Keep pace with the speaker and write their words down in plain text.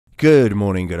Good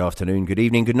morning, good afternoon, good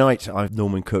evening, good night. I'm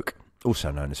Norman Cook,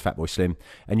 also known as Fatboy Slim,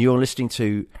 and you're listening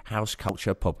to House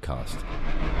Culture Podcast.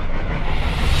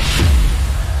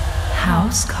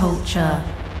 House Culture.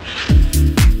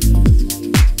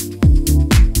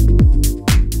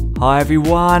 Hi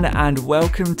everyone, and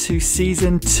welcome to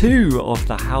Season 2 of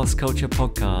the House Culture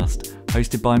Podcast,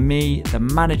 hosted by me, the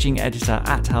Managing Editor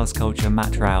at House Culture,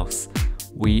 Matt Rouse.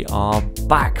 We are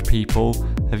back, people.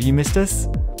 Have you missed us?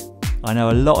 I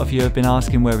know a lot of you have been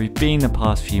asking where we've been the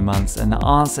past few months, and the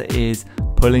answer is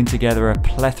pulling together a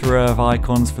plethora of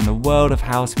icons from the world of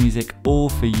house music, all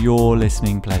for your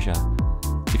listening pleasure.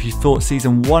 If you thought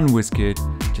Season 1 was good,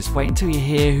 just wait until you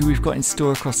hear who we've got in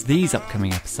store across these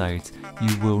upcoming episodes.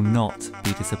 You will not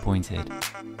be disappointed.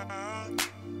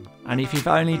 And if you've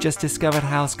only just discovered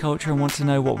house culture and want to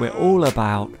know what we're all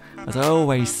about, as I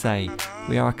always say,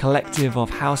 we are a collective of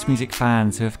house music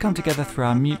fans who have come together through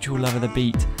our mutual love of the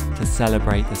beat to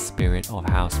celebrate the spirit of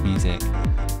house music.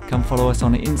 Come follow us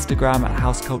on Instagram at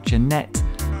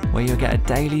houseculturenet, where you'll get a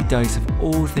daily dose of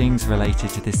all things related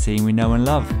to this scene we know and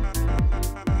love.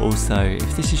 Also,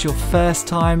 if this is your first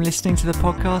time listening to the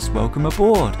podcast, welcome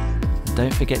aboard. And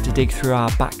don't forget to dig through our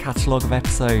back catalogue of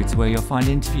episodes where you'll find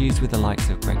interviews with the likes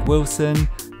of Greg Wilson,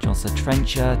 Johnson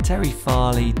Trencher, Terry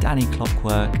Farley, Danny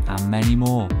Clockwork, and many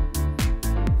more.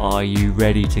 Are you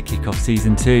ready to kick off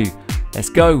Season 2? Let's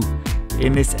go!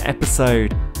 In this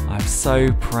episode, I'm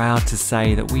so proud to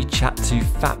say that we chat to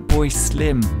Fatboy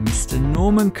Slim, Mr.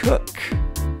 Norman Cook.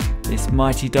 This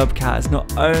mighty dubcat has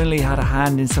not only had a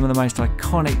hand in some of the most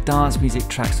iconic dance music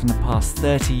tracks from the past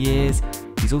 30 years,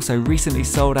 he's also recently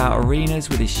sold out arenas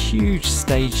with his huge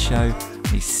stage show, and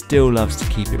he still loves to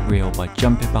keep it real by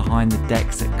jumping behind the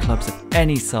decks at clubs of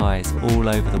any size all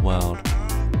over the world.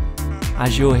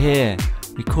 As you'll hear,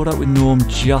 we caught up with Norm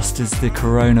just as the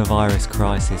coronavirus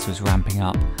crisis was ramping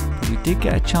up, but we did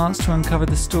get a chance to uncover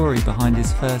the story behind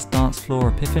his first dance floor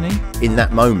epiphany. In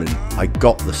that moment, I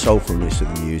got the soulfulness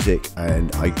of the music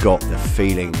and I got the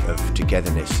feeling of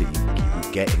togetherness that you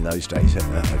would get in those days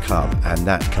at a club, and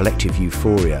that collective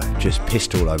euphoria just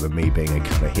pissed all over me being a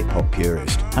kind of hip-hop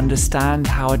purist. Understand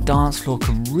how a dance floor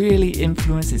can really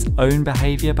influence its own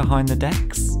behaviour behind the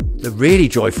decks? The really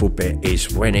joyful bit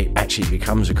is when it actually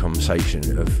becomes a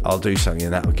conversation of I'll do something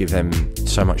and that will give them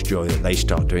so much joy that they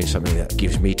start doing something that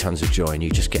gives me tons of joy, and you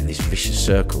just get this vicious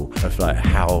circle of like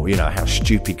how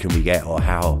stupid can we get, or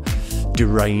how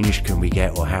deranged can we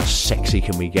get, or how sexy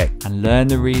can we get. And learn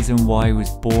the reason why he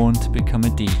was born to become a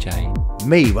DJ.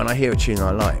 Me, when I hear a tune I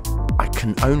like, I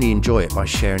can only enjoy it by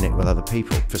sharing it with other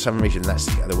people. For some reason, that's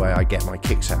the way I get my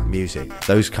kicks out of music.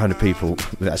 Those kind of people,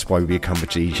 that's why we become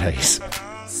DJs.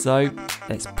 So,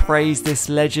 let's praise this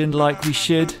legend like we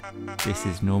should. This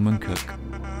is Norman Cook.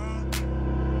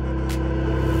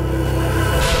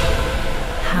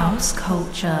 House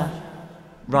Culture.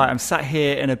 Right, I'm sat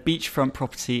here in a beachfront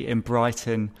property in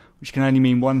Brighton, which can only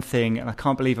mean one thing, and I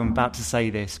can't believe I'm about to say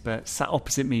this, but sat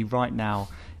opposite me right now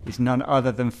is none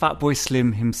other than Fatboy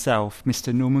Slim himself,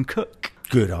 Mr. Norman Cook.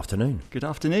 Good afternoon. Good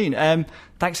afternoon.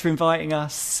 Thanks for inviting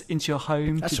us into your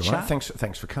home That's to all right. chat.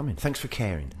 Thanks for coming. Thanks for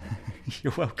caring.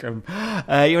 You're welcome.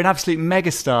 You're an absolute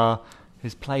megastar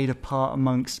who's played a part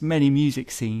amongst many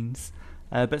music scenes.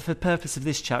 But for the purpose of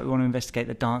this chat, we want to investigate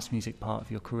the dance music part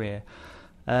of your career.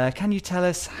 Can you tell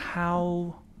us,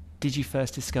 how did you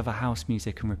first discover house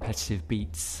music and repetitive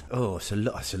beats? Oh, it's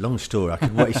a long story.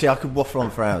 I could waffle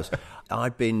on for hours.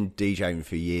 I'd been DJing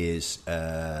for years.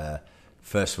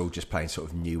 First of all, just playing sort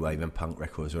of new wave and punk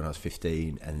records when I was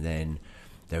 15, and then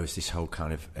there was this whole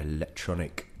kind of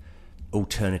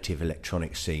alternative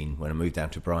electronic scene when I moved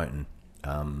down to Brighton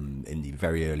in the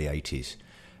very early 80s,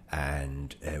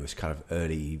 and there was kind of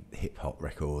early hip hop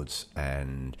records,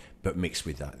 but mixed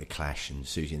with like the Clash and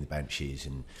Susie and the Banshees,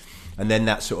 and then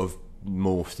that sort of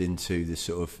morphed into the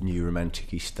sort of new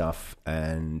romantic-y stuff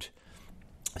and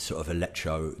sort of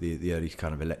electro, the early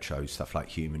kind of electro stuff like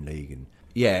Human League, and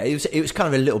yeah, it was kind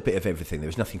of a little bit of everything. There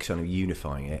was nothing sort of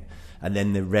unifying it. And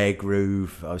then the rare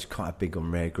groove, I was quite big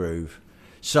on rare groove.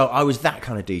 So I was that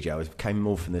kind of DJ. I came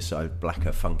more from the sort of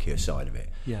blacker, funkier side of it.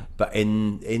 Yeah. But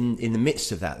in the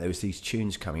midst of that, there was these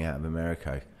tunes coming out of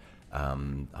America. I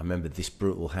remember This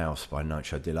Brutal House by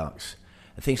Nitro Deluxe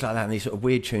and things like that. And these sort of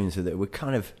weird tunes that were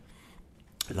kind of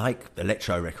like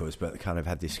electro records, but kind of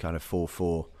had this kind of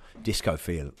 4/4 disco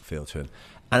feel to them.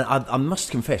 And I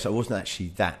must confess, I wasn't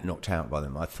actually that knocked out by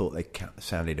them. I thought they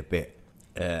sounded a bit...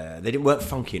 they weren't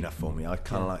funky enough for me. I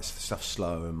kind of like stuff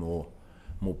slow and more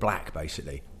black,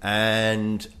 basically.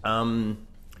 And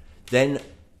then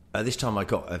at this time,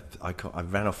 I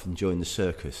ran off and joined the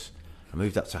circus. I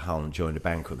moved up to Hull and joined a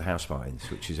band called the House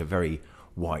Minds, which is a very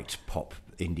white pop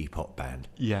indie pop band.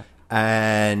 Yeah.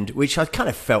 And which I kind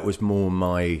of felt was more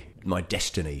my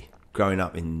destiny growing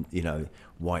up in,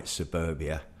 white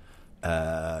suburbia.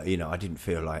 I didn't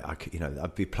feel like I could,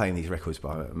 I'd be playing these records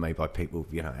made by people,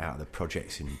 out of the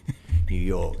projects in New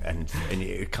York, and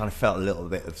it kind of felt a little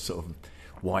bit of sort of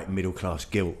white middle class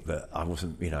guilt that I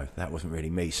wasn't, that wasn't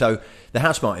really me. So the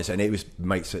Housemartins, and it was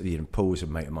mates, Paul was a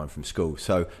mate of mine from school,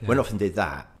 so went off and did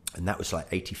that, and that was like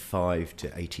 85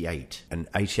 to 88, and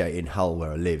 88 in Hull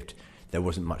where I lived, there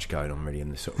wasn't much going on really in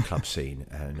the sort of club scene,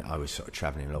 and I was sort of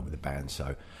travelling a lot with the band.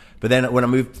 So, but then when I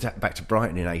moved back to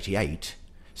Brighton in 88.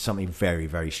 Something very,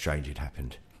 very strange had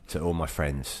happened to all my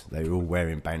friends. They were all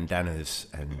wearing bandanas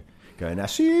and going,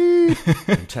 "Assy,"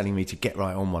 and telling me to get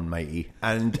right on one, matey.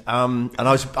 And I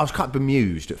was quite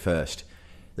bemused at first.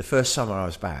 The first summer I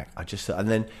was back, I just thought, and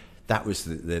then that was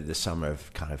the summer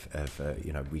of kind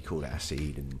of we call it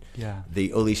acid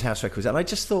and all these house records, and I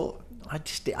just thought. I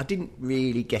didn't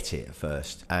really get it at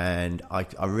first, and I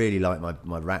really liked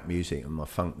my rap music and my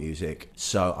funk music,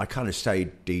 so I kind of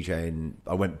stayed DJing.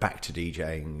 I went back to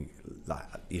DJing, like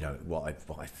what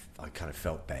I kind of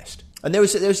felt best. And there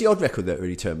was the odd record that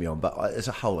really turned me on, but as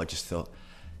a whole, I just thought,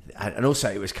 and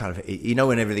also it was kind of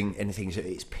when anything's at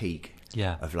its peak,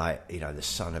 of like the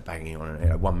sun are banging on,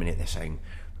 and 1 minute they're saying,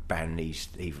 ban these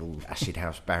evil acid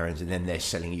house barons, and then they're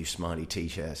selling you smiley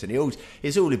t-shirts, and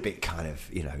it's all a bit kind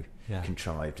of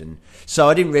contrived, and so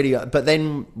I didn't really. But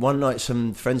then one night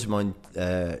some friends of mine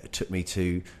took me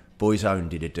to Boys Own,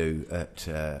 did a do at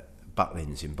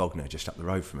Butlins in Bognor, just up the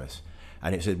road from us,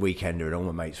 and it was a weekender and all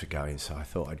my mates were going, so I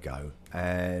thought I'd go,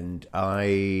 and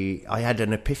I had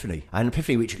an epiphany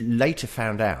which later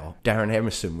found out Darren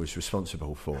Emerson was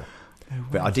responsible for.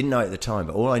 But I didn't know at the time,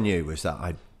 but all I knew was that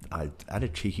I had a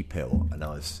cheeky pill and I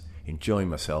was enjoying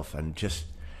myself, and just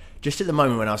at the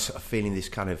moment when I was sort of feeling this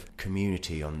kind of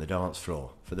community on the dance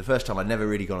floor. For the first time, I'd never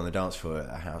really gone on the dance floor at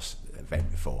a house event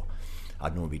before.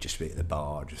 I'd normally just be at the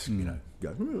bar, just,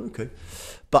 go, okay.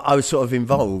 But I was sort of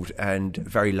involved and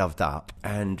very loved up,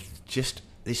 and just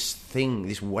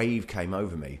this wave came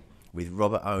over me with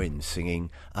Robert Owens singing,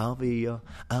 I'll be your,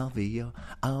 I'll be your,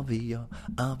 I'll be your,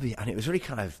 I'll be... And it was really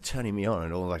kind of turning me on,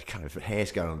 and all that kind of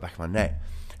hairs going on the back of my neck.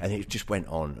 And it just went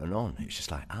on and on. It was just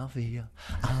like, I'll be your,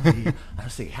 I'll be your. I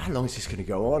was thinking, how long is this going to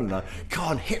go on? And I, go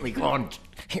on, hit me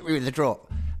with the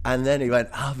drop. And then he went,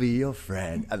 I'll be your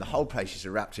friend. And the whole place just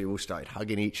erupted. We all started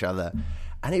hugging each other.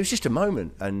 And it was just a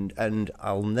moment. And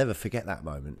I'll never forget that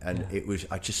moment. And it was,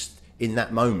 in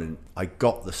that moment, I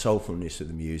got the soulfulness of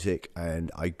the music,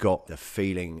 and I got the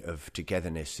feeling of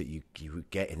togetherness that you would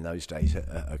get in those days at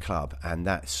a club. And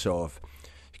that sort of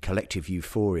collective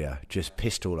euphoria just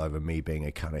pissed all over me being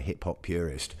a kind of hip-hop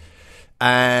purist.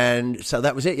 And so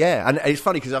that was it, And it's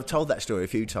funny because I've told that story a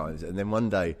few times, and then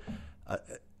one day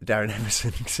Darren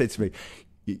Emerson said to me,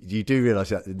 you do realise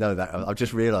that? No, that I've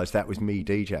just realised that was me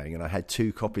DJing, and I had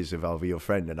 2 copies of I'll Be Your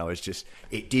Friend, and I was just,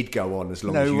 it did go on as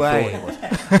long as you thought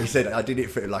it was. He said I did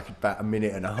it for like about a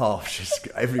minute and a half, just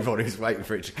everybody was waiting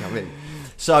for it to come in.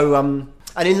 So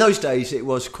and in those days it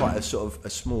was quite a sort of a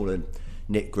smaller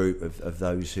knit group of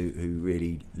those who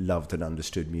really loved and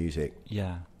understood music,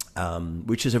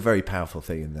 which is a very powerful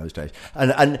thing in those days,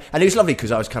 and it was lovely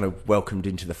because I was kind of welcomed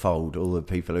into the fold. All the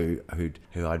people who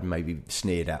I'd maybe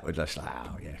sneered at were just like,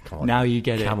 oh yeah, come on, now you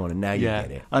get it, come on, and now you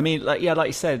get it. I mean, like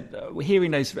you said,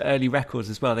 hearing those early records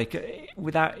as well,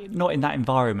 not in that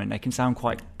environment, they can sound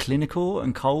quite clinical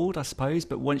and cold, I suppose.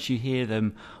 But once you hear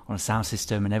them on a sound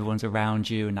system and everyone's around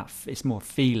you, and it's more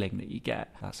feeling that you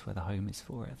get. That's where the home is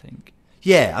for it, I think.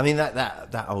 Yeah, I mean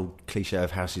that old cliche of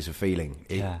house is a feeling.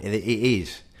 It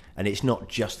is, and it's not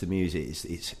just the music.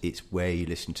 It's where you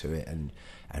listen to it and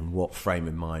what frame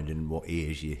of mind and what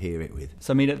ears you hear it with.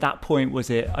 So I mean, at that point, was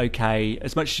it okay?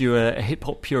 As much as you were a hip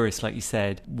hop purist, like you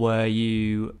said, were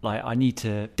you like, I need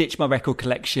to ditch my record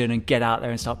collection and get out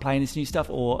there and start playing this new stuff,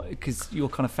 or because you're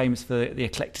kind of famous for the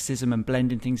eclecticism and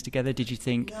blending things together? Did you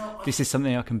think this is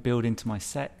something I can build into my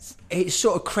sets? It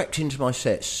sort of crept into my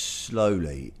sets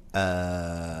slowly.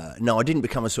 No, I didn't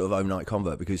become a sort of overnight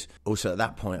convert, because also at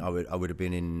that point I would have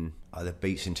been in either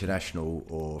Beats International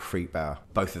or Freak Bar,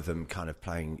 both of them kind of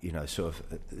playing, sort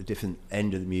of a different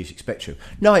end of the music spectrum.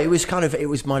 No, it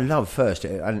was my love first,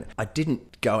 and I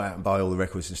didn't go out and buy all the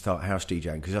records and start house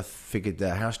DJing because I figured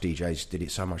the house DJs did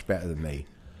it so much better than me.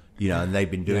 And they've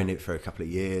been doing it for a couple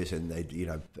of years,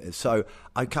 and so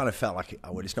I kind of felt like,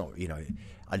 it's not,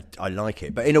 I like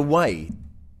it, but in a way,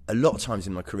 a lot of times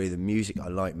in my career, the music I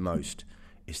like most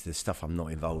is the stuff I'm not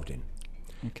involved in.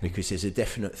 Okay. Because there's a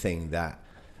definite thing that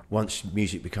once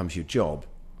music becomes your job,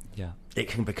 it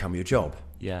can become your job.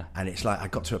 Yeah. And it's like I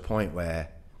got to a point where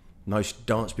most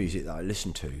dance music that I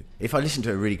listen to, if I listen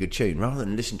to a really good tune, rather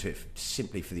than listen to it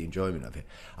simply for the enjoyment of it,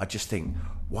 I just think,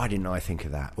 why didn't I think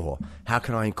of that? Or how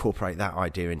can I incorporate that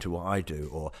idea into what I do?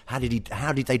 Or how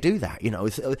did they do that? You know,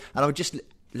 and I would just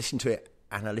listen to it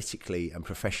analytically and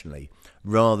professionally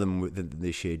rather than with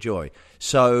the sheer joy.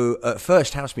 So at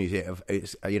first, house music,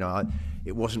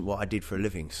 it wasn't what I did for a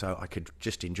living, so I could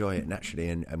just enjoy it naturally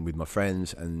and with my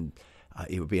friends, and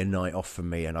it would be a night off for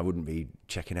me, and I wouldn't be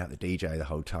checking out the DJ the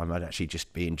whole time. I'd actually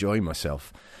just be enjoying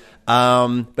myself.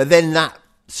 But then that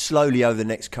slowly over the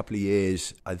next couple of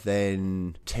years, I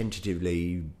then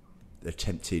tentatively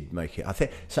attempted make it. I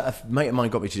think so. A mate of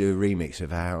mine got me to do a remix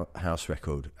of our house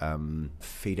record,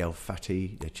 Fidel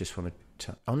Fati. They just want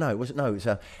to. Oh no, it wasn't. No, it was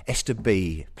Esther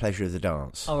B. Pleasure of the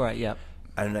Dance. All right, yeah.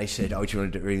 And they said, "Oh, do you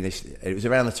want to do this?" It was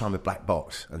around the time of Black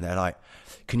Box, and they're like,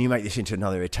 "Can you make this into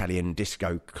another Italian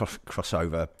disco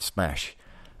crossover smash?"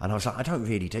 And I was like, "I don't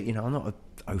really do. You know, I'm not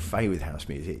au fait with house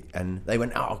music." And they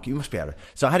went, "Oh, you must be able to."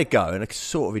 So I had a go, and I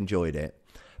sort of enjoyed it.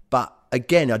 But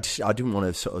again, I didn't want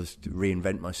to sort of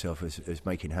reinvent myself as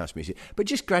making house music. But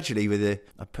just gradually,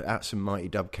 I put out some Mighty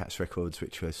Dub Cats records,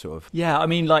 which were sort of... Yeah, I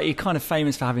mean, like, you're kind of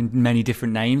famous for having many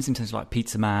different names in terms of, like,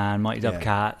 Pizza Man, Mighty Dub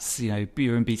Cats, you know,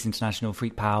 Beer and Beats International,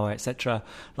 Freak Power, etc.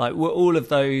 Like, were all of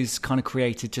those kind of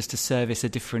created just to service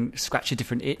scratch a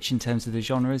different itch in terms of the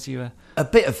genres you were... A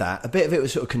bit of that. A bit of it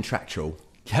was sort of contractual.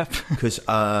 Yep. Because,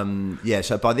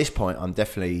 so by this point, I'm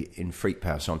definitely in Freak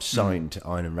Power, so I'm signed to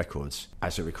Iron Records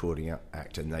as a recording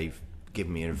act, and they've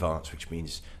given me an advance, which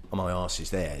means my arse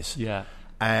is theirs. Yeah.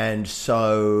 And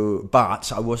so,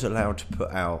 but I was allowed to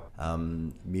put out, I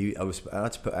was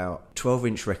allowed to put out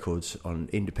 12-inch records on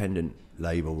independent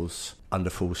labels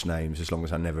under false names, as long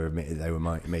as I never admitted they were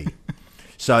me.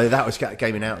 So that was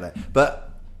gaming out there. But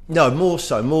no,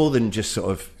 more than just sort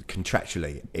of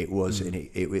contractually, it was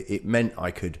it meant I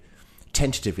could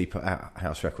tentatively put out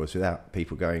house records without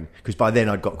people going, because by then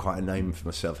I'd got quite a name for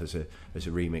myself as a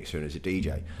remixer and as a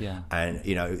DJ. Yeah. And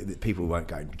you know, people weren't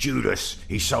going, Judas,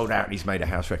 he's sold out and he's made a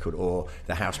house record, or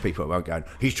the house people weren't going,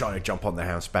 he's trying to jump on the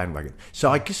house bandwagon.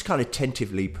 So I just kind of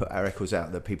tentatively put our records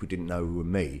out that people didn't know were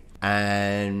me.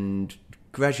 And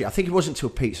gradually, I think it wasn't until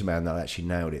Pizza Man that I actually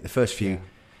nailed it. The first few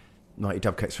Mighty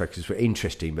Dub Cats records were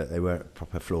interesting, but they weren't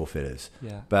proper floor fillers.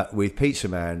 Yeah. But with Pizza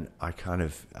Man, I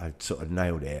sort of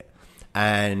nailed it.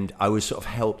 And I was sort of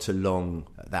helped along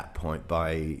at that point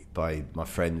by my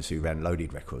friends who ran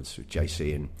Loaded Records, with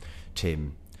JC and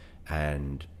Tim,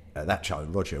 and at that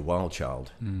time Roger Wildchild.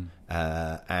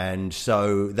 And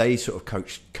so they sort of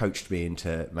coached me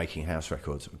into making house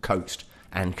records. Coached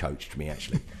me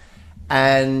actually.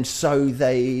 And so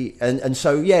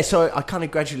so I kind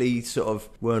of gradually sort of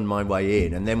wormed my way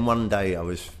in. And then one day I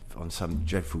was on some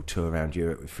dreadful tour around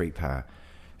Europe with Freak Power,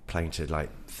 playing to like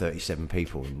 37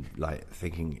 people, and like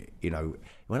thinking, you know,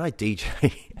 when I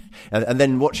DJ, and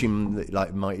then watching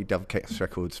like Mighty Dub Cats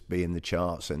records be in the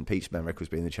charts and Pizza Man records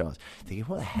be in the charts, thinking,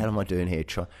 what the hell am I doing here,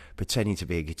 pretending to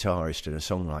be a guitarist and a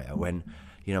songwriter when,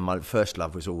 you know, my first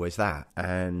love was always that.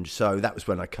 And so that was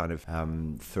when I kind of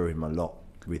threw in my lot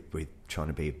with trying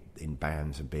to be in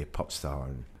bands and be a pop star,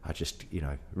 and I just, you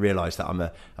know, realised that I'm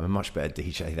a much better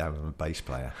DJ than I'm a bass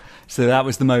player. So that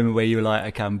was the moment where you were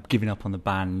like, okay, I'm giving up on the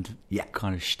band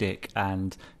kind of shtick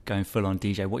and going full on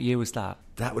DJ. What year was that?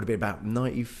 That would have been about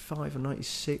 95 or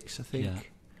 96, I think. Yeah.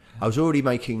 I was already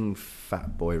making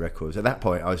Fatboy records. At that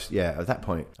point, I was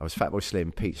Fatboy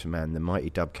Slim, Pizza Man, the Mighty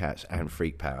Dub Cats, and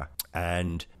Freak Power.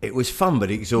 And it was fun,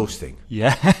 but exhausting.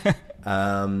 Yeah.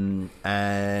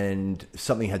 And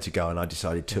something had to go, and I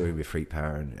decided touring with Freak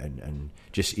Power, and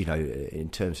just, you know, in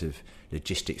terms of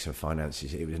logistics and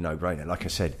finances, it was a no-brainer. Like I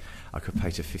said, I could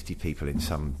play to 50 people in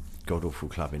some god-awful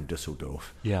club in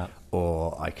Dusseldorf. Yeah.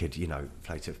 Or I could, you know,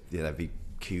 play to, you know, there'd be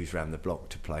queues around the block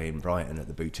to play in Brighton at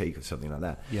the Boutique or something like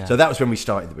that. Yeah. So that was when we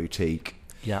started the Boutique.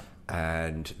 Yeah.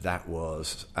 And that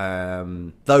was,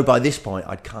 though by this point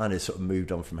I'd kind of sort of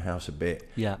moved on from house a bit.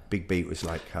 Yeah. Big Beat was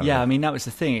like... I mean, that was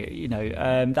the thing, you know,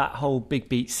 that whole Big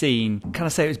Beat scene, can I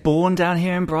say it was born down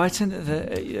here in Brighton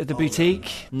at the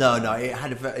Boutique? No,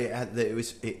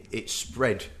 it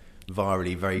spread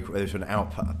virally very quickly. There was an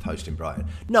outpost in Brighton.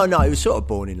 No, it was sort of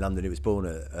born in London. It was born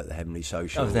at the Heavenly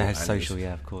Social. Oh, the Heavenly Social,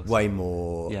 yeah, of course. Way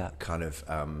more kind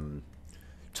of...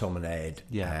 Tom and Ed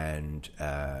and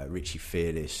Richie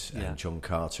Fearless and John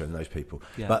Carter and those people.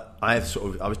 Yeah. But I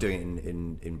was doing it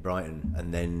in Brighton,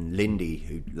 and then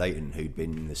Lindy Layton, who'd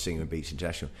been the singer of Beats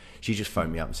International, she just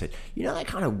phoned me up and said, you know, that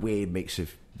kind of weird mix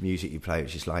of music you play,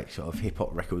 which is like sort of hip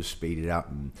hop records speeded up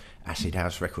and acid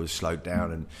house records slowed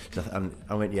down, and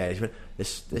I went, yeah,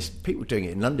 there's people doing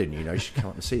it in London, you should come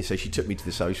up and see it. So she took me to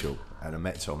the social, and I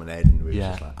met Tom and Ed, and we were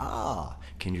just like,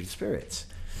 kindred spirits.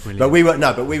 Brilliant.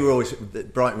 But we were always,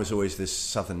 Brighton was always this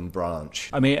southern branch.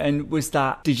 I mean, and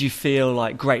did you feel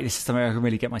like, great, this is something I can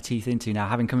really get my teeth into now,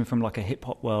 having coming from like a hip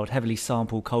hop world, heavily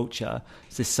sample culture,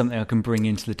 is this something I can bring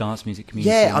into the dance music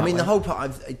community? Yeah, I mean, the whole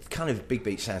part, it kind of, Big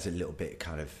Beat sounds a little bit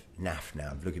kind of naff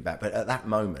now, looking back, but at that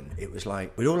moment, it was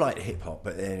like, we'd all liked hip hop,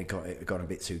 but then it got a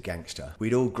bit too gangster.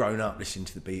 We'd all grown up listening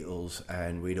to the Beatles,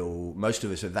 and most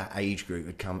of us of that age group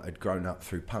had grown up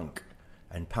through punk.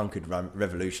 And punk had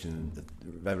revolutionised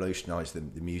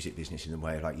the music business in the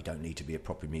way of, like, you don't need to be a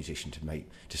proper musician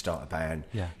to start a band.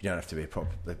 Yeah. You don't have to be a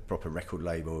proper record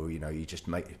label. You just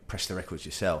press the records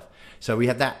yourself. So we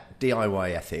had that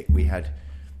DIY ethic. We had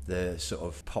the sort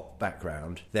of pop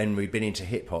background. Then we'd been into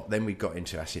hip hop. Then we got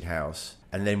into acid house,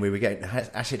 and then we were getting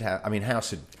acid house. I mean,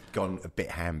 house had gone a bit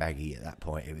handbaggy at that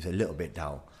point. It was a little bit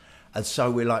dull. And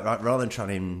so we're like, right, rather than trying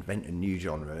to invent a new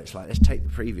genre, it's like, let's take the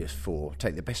previous four,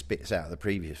 take the best bits out of the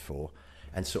previous four,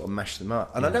 and sort of mash them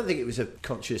up. And I don't think it was a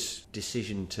conscious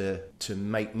decision to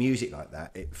make music like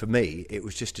that. For me, it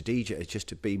was just to DJ, just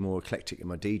to be more eclectic in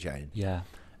my DJing. Yeah.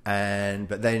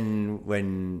 But then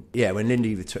when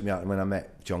Lindy took me out, and when I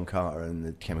met John Carter and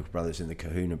the Chemical Brothers and the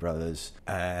Kahuna Brothers,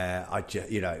 it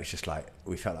was just like,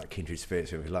 we felt like kindred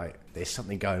spirits. It was like, there's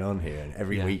something going on here, and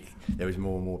every week there was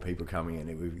more and more people coming, and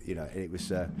it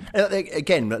was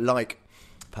again, like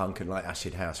punk and like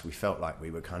acid house, we felt like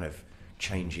we were kind of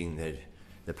changing the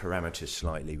parameters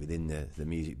slightly within the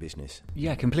music business.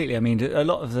 Yeah, completely. I mean, a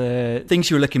lot of the things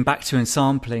you were looking back to and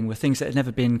sampling were things that had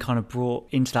never been kind of brought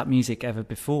into that music ever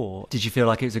before. Did you feel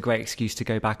like it was a great excuse to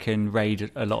go back and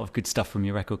raid a lot of good stuff from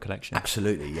your record collection?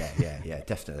 Absolutely, yeah,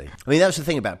 definitely. I mean, that was the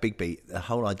thing about Big Beat. The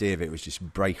whole idea of it was just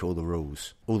break all the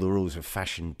rules of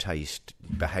fashion, taste,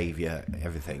 behaviour,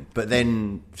 everything. But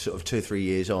then, sort of 2 or 3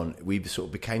 years on, we sort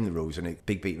of became the rules, and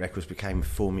Big Beat Records became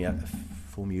formulaic,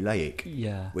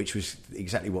 which was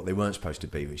exactly what they weren't supposed to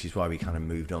be, which is why we kind of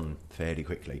moved on fairly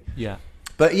quickly. Yeah.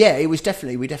 But yeah, we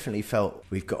definitely felt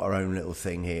we've got our own little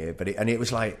thing here. But it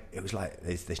was like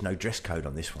there's no dress code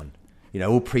on this one.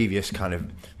 All previous kind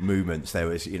of movements, there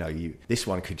was, this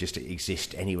one could just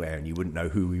exist anywhere, and you wouldn't know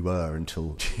who we were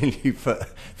until you put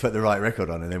the right record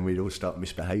on, and then we'd all start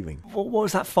misbehaving. What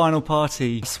was that final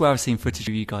party? I swear I've seen footage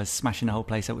of you guys smashing the whole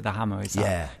place up with a hammer. Is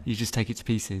that, you just take it to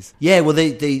pieces? Yeah, well,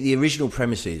 the original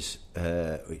premises,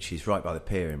 which is right by the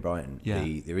pier in Brighton,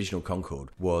 the original Concord,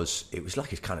 it was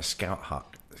like a kind of scout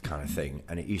hut kind of thing,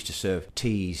 and it used to serve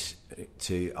teas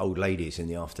to old ladies in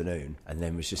the afternoon, and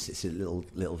then was just this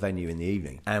little venue in the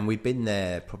evening. And we'd been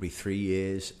there probably 3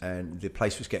 years, and the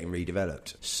place was getting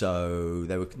redeveloped, so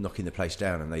they were knocking the place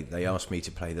down, and they asked me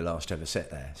to play the last ever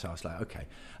set there. So I was like, okay.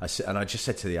 And I just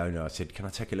said to the owner, I said, can I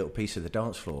take a little piece of the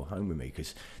dance floor home with me,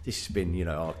 because this has been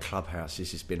our clubhouse,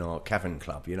 this has been our cavern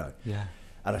club, Yeah.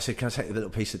 And I said, can I take a little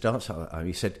piece of dance floor? And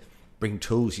he said, bring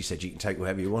tools. He said, you can take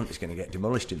whatever you want, it's going to get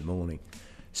demolished in the morning.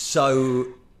 So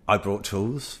I brought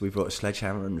tools. We brought a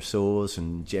sledgehammer and saws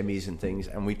and jemmies and things,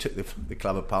 and we took the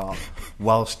club apart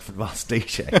whilst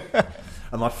DJ.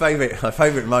 And my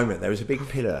favourite moment, there was a big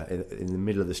pillar in the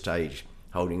middle of the stage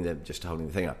holding the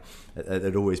thing up. That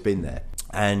had always been there.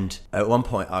 And at one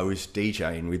point, I was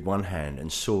DJing with one hand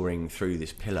and sawing through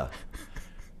this pillar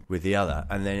with the other,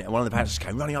 and then one of the bouncers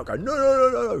came running up, going,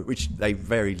 no, which they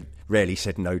very rarely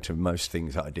said no to most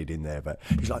things that I did in there, but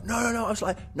he's like, no. I was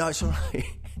like, no, it's all right.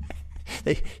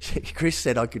 Chris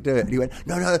said I could do it, and he went,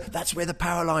 no, that's where the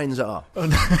power lines are. Oh,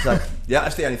 no. So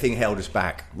that's the only thing held us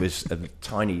back, was a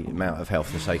tiny amount of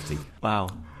health and safety. Wow.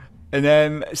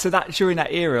 And so that during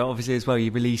that era, obviously as well,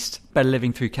 you released Better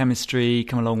Living Through Chemistry,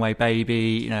 Come a Long Way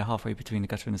Baby, Halfway Between the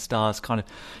Gutter and the Stars, kind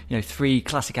of, 3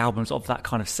 classic albums of that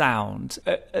kind of sound.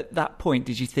 At that point,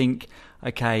 did you think,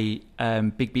 okay,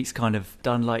 Big Beat's kind of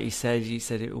done, like you said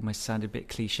it almost sounded a bit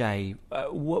cliche.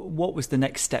 What was the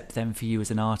next step then for you as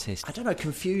an artist? I don't know,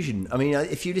 confusion. I mean,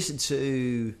 if you listen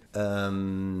to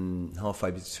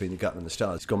Halfway Between the Gutter and the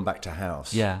Stars, it's gone back to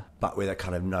house. Yeah. But with a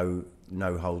kind of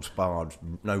no holds barred,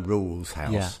 no rules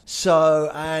house. Yeah.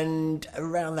 So, and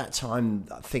around that time,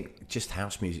 I think just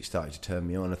house music started to turn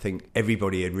me on. I think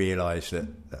everybody had realised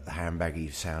that the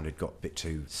handbaggy sound had got a bit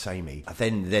too samey.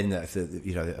 Then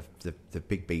the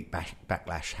Big Beat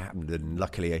backlash happened, and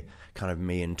luckily, kind of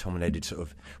me and Tom and Ed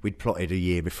we'd plotted a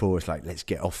year before. It's like, let's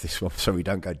get off this one so we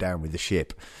don't go down with the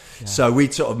ship. Yeah. So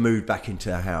we'd sort of moved back into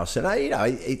the house, and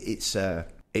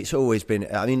it's always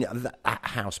been, I mean, that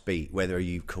house beat, whether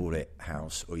you call it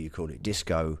house or you call it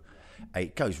disco,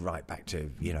 it goes right back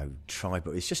to,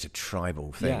 tribal. It's just a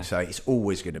tribal thing. Yeah. So it's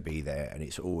always going to be there, and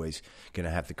it's always going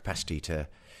to have the capacity to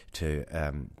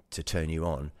turn you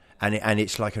on. And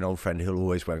it's like an old friend who'll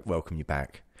always welcome you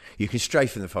back. You can stray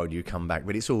from the fold, you come back,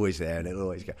 but it's always there, and it'll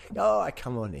always go, I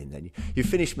come on in. Then you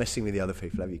finish messing with the other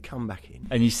people, have you come back in?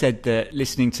 And you said that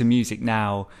listening to music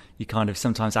now, you kind of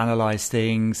sometimes analyse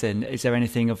things. And is there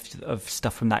anything of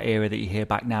stuff from that era that you hear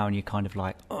back now and you're kind of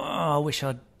like, I wish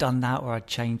I'd done that, or I'd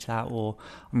changed that, or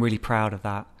I'm really proud of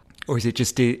that? Or is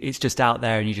it's just out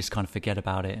there and you just kind of forget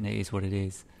about it and it is what it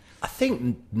is? I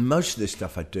think most of the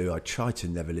stuff I do, I try to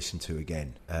never listen to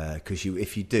again, because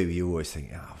if you do, you always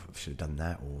think, I should have done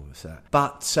that or that.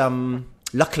 But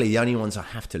luckily, the only ones I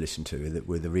have to listen to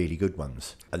were the really good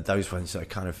ones, and those ones are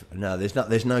kind of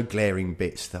there's no glaring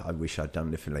bits that I wish I'd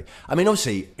done differently. I mean,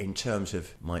 obviously, in terms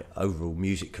of my overall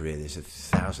music career, there's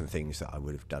 1,000 things that I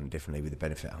would have done differently with the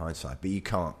benefit of hindsight, but you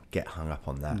can't get hung up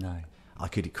on that. No. I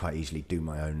could quite easily do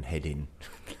my own head in,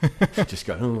 just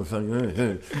go, I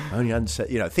only hadn't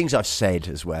said, things I've said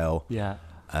as well. Yeah.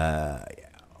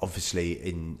 Obviously,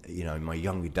 in my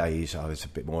younger days, I was a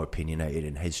bit more opinionated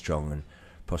and headstrong, and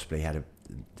possibly had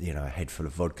a head full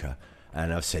of vodka.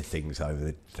 And I've said things over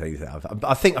the things that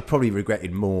I think I probably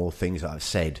regretted more things that I've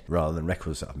said rather than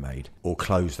records that I've made or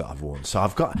clothes that I've worn. So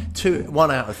I've got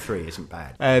 1 out of 3 isn't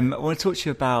bad. I want to talk to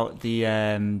you about the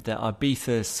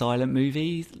Ibiza silent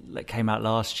movie that came out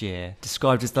last year,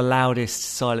 described as the loudest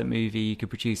silent movie you could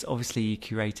produce. Obviously, you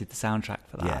curated the soundtrack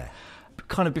for that. Yeah. But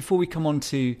kind of before we come on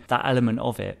to that element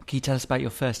of it, can you tell us about your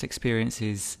first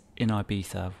experiences in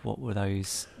Ibiza? What were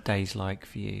those days like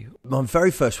for you? My very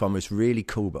first one was really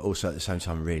cool, but also at the same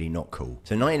time really not cool.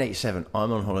 So 1987,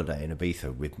 I'm on holiday in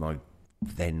Ibiza with my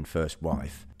then first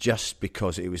wife, just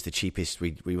because it was the cheapest.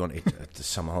 We wanted a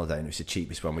summer holiday, and it was the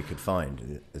cheapest one we could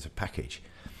find as a package.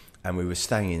 And we were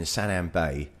staying in Sanam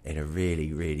Bay in a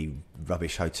really, really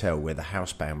rubbish hotel where the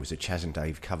house band was a Chaz and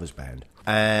Dave covers band.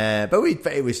 But we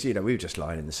were just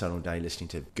lying in the sun all day listening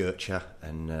to Gertcha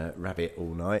and Rabbit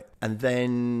all night.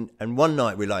 And one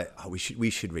night we're like, we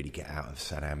should really get out of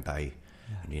Sanam Bay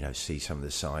and, see some of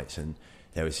the sights. And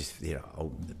there was this,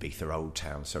 Ibiza Old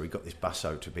Town. So we got this bus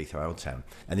over to Ibiza Old Town.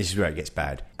 And this is where it gets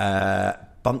bad.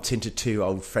 Bumped into 2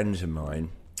 old friends of mine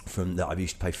that I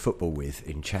used to play football with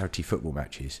in charity football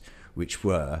matches, which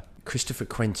were Christopher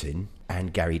Quentin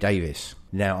and Gary Davis.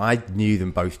 Now, I knew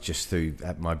them both just through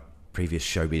my previous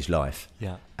showbiz life.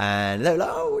 Yeah. And they were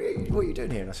like, what are you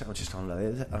doing here? And I said, I'm just on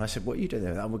there. And I said, what are you doing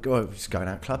there? I'm just going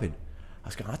out clubbing. I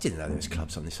was going, I didn't know there was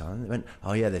clubs on this island. They went,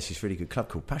 oh yeah, there's this really good club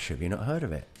called Pasha. Have you not heard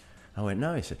of it? I went,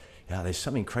 no. He said, yeah, there's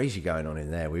something crazy going on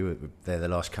in there. We were there the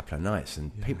last couple of nights,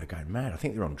 and people are going mad. I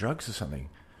think they're on drugs or something.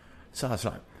 So I was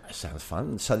like, that sounds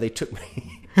fun. So they took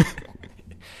me,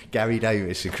 Gary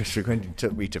Davis and Christopher Quentin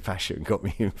took me to Pasha and got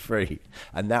me in free.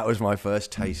 And that was my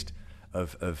first taste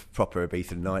of proper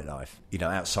Ibiza nightlife,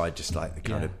 outside just like the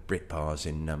kind of Brit bars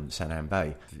in Sanam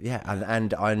Bay. Yeah,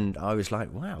 and I was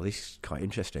like, wow, this is quite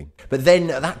interesting. But then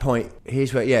at that point,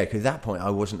 because at that point I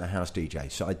wasn't a house DJ,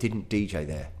 so I didn't DJ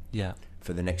there. Yeah.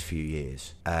 For the next few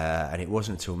years. And it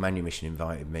wasn't until Manumission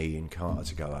invited me and Carter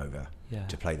to go over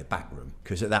to play the back room.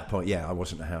 Because at that point, I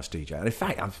wasn't a house DJ. And in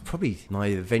fact, I've probably, my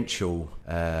eventual,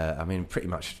 pretty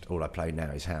much all I play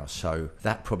now is house. So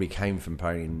that probably came from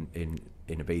playing in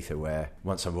Ibiza, where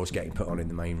once I was getting put on in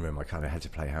the main room, I kind of had to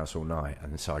play house all night,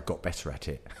 and so I got better at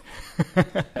it.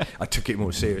 I took it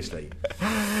more seriously.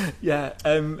 Yeah,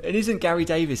 it isn't Gary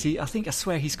Davis. I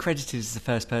swear he's credited as the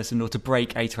first person to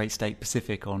break 808 State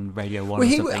Pacific on Radio 1 or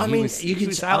something. He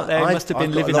was out there, must have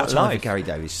been living that life. Gary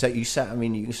Davis. So you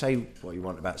can say what you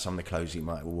want about some of the clothes he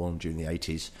might have worn during the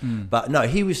 80s, but no,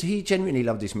 he genuinely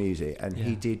loved his music, and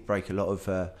he did break a lot of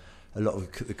the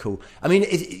cool.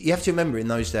 You have to remember, in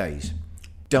those days,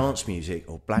 dance music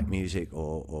or black music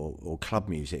or club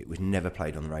music was never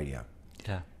played on the radio.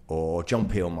 Yeah. Or John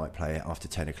Peel might play it after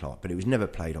 10 o'clock, but it was never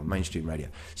played on mainstream radio.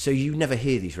 So you never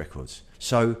hear these records.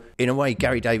 So in a way,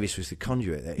 Gary Davis was the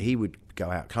conduit, that he would go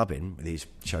out clubbing with his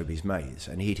showbiz mates,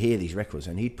 and he'd hear these records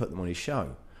and he'd put them on his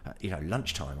show at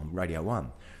lunchtime on Radio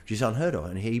 1, which is unheard of.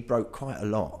 And he broke quite a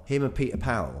lot. Him and Peter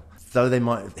Powell, though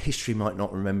history might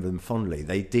not remember them fondly,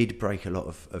 they did break a lot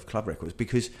of club records,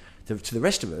 because to the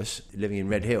rest of us living in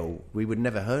Red Hill, we would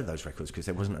never heard those records because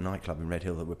there wasn't a nightclub in Red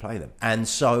Hill that would play them. And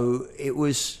so it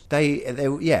was there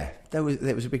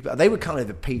was a big. They were kind of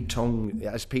the Pete Tong,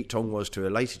 as Pete Tong was to a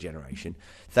later generation.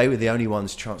 They were the only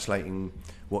ones translating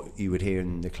what you would hear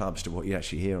in the clubs to what you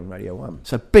actually hear on Radio 1.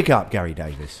 So big up Gary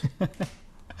Davis.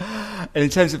 And in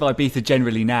terms of Ibiza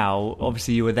generally now,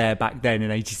 obviously you were there back then in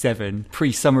 87,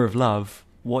 pre-Summer of Love.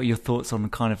 what are your thoughts on the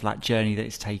kind of like journey that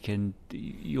it's taken,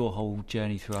 your whole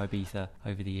journey through Ibiza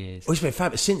over the years? Well, it's been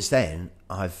fabulous. Since then,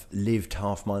 I've lived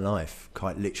half my life,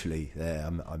 quite literally, there.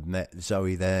 I've met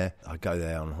Zoe there. I go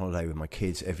there on holiday with my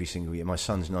kids every single year. My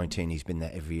son's 19. He's been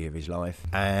there every year of his life.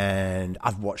 And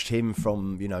I've watched him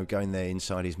from, going there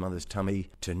inside his mother's tummy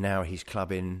to now he's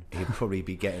clubbing. He'll probably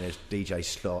be getting a DJ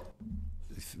slot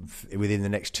within the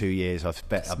next 2 years. I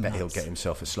bet he'll get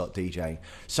himself a slot DJ.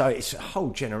 So it's a whole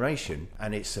generation,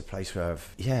 and it's a place where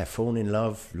I've fallen in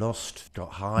love, lost,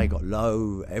 got high, got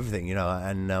low, everything,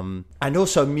 and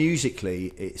also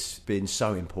musically it's been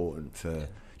so important for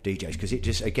DJs, because it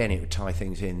just, again, it would tie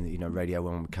things in. Radio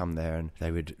 1 would come there and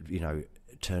they would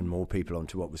turn more people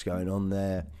onto what was going on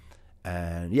there.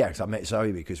 And because I met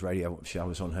Zoe because I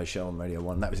was on her show on Radio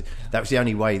 1. That was the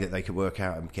only way that they could work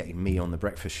out and getting me on the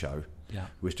breakfast show. Yeah.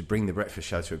 Was to bring the breakfast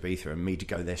show to Ibiza and me to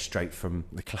go there straight from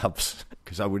the clubs,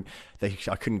 because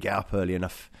I couldn't get up early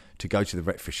enough to go to the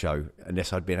breakfast show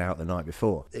unless I'd been out the night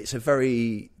before. It's a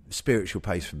very spiritual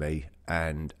place for me,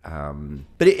 and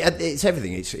but it's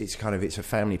everything. It's a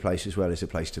family place as well as a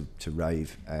place to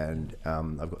rave, and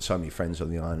I've got so many friends on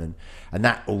the island, and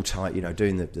that all tight.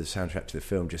 Doing the soundtrack to the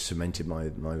film just cemented my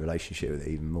relationship with it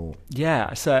even more.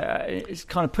 Yeah, so it's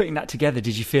kind of putting that together.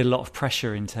 Did you feel a lot of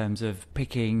pressure in terms of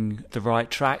picking the right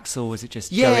tracks, or was it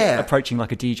just approaching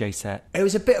like a DJ set? It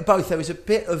was a bit of both. There was a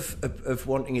bit of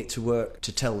wanting it to work,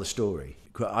 to tell the story.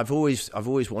 I've always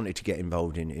wanted to get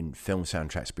involved in film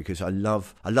soundtracks because I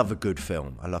love a good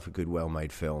film. I love a good,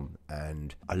 well-made film,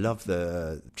 and I love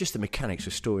the mechanics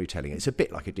of storytelling. It's a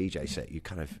bit like a DJ set. You're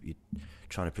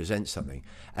trying to present something,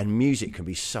 and music can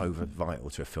be so vital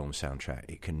to a film soundtrack.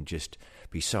 It can just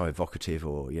be so evocative,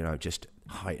 or just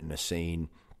heighten a scene,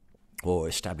 or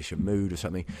establish a mood or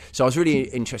something. So I was really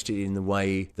interested in the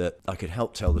way that I could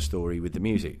help tell the story with the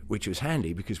music, which was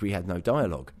handy because we had no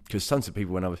dialogue. Because tons of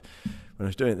people, when I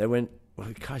was doing it, they went, "Well,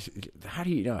 guys, how do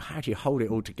you hold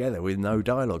it all together with no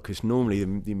dialogue?" Because normally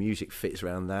the music fits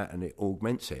around that and it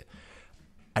augments it.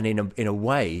 And in a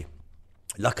way,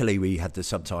 luckily we had the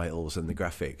subtitles and the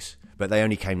graphics, but they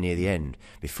only came near the end.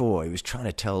 Before, it was trying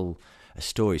to tell a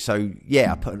story. So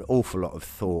I put an awful lot of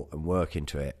thought and work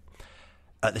into it.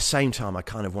 At the same time, I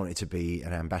kind of wanted to be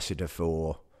an ambassador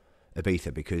for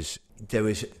Ibiza, because there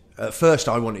was, at first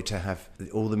I wanted to have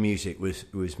all the music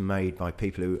was made by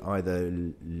people who either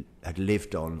had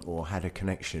lived on or had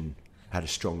a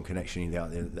strong connection in the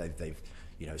art. They've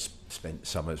spent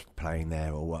summers playing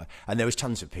there or what. And there was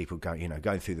tons of people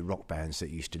going through the rock bands that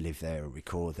used to live there or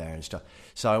record there and stuff.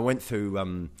 So I went through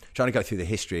trying to go through the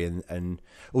history, and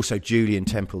also Julian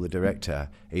Temple, the director.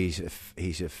 He's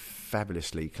a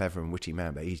fabulously clever and witty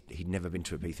man, but he'd never been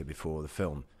to Ibiza before the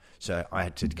film, so I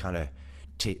had to kind of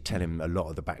tell him a lot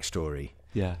of the backstory.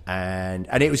 Yeah, and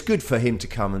it was good for him to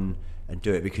come and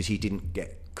do it, because he didn't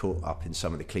get caught up in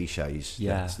some of the cliches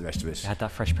that the rest of us. He had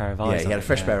that fresh pair of eyes. Yeah, he had a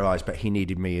fresh pair of eyes, but he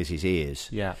needed me as his ears.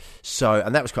 Yeah. So,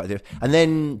 and that was quite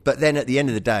different. But then at the end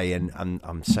of the day, and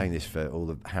I'm saying this for all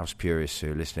the house purists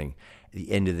who are listening, at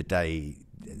the end of the day,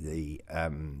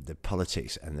 the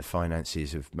politics and the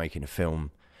finances of making a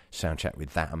film soundtrack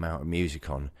with that amount of music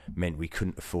on meant we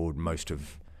couldn't afford most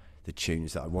of the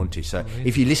tunes that I wanted. So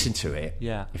if you listen to it,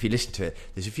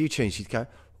 there's a few tunes you'd go,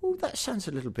 "Oh, that sounds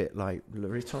a little bit like Le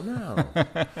Ritournelle."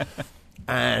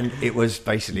 And it was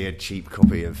basically a cheap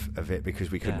copy of it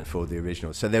because we couldn't afford the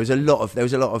original. So there was a lot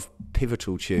of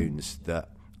pivotal tunes that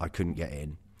I couldn't get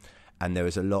in, and there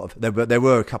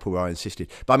were a couple where I insisted.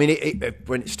 But I mean,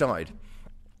 when it started,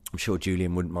 I'm sure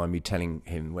Julian wouldn't mind me telling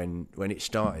him, when it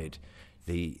started,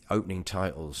 the opening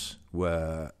titles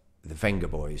were the Venga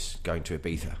Boys going to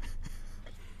Ibiza.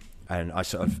 And I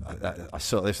saw this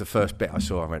was the first bit I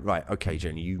saw. I went, right, okay,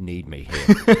 Jenny, you need me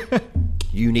here.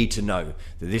 You need to know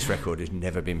that this record has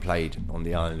never been played on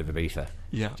the island of Ibiza.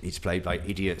 Yeah, it's played by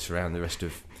idiots around the rest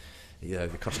of the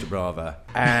Costa Brava,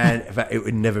 and it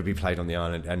would never be played on the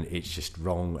island, and it's just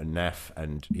wrong and naff.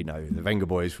 And the Venga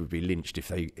Boys would be lynched if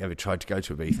they ever tried to go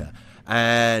to Ibiza.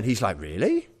 And he's like,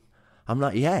 really? I'm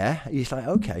like, yeah. He's like,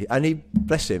 okay. And he,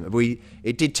 bless him,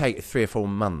 it did take 3 or 4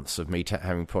 months of me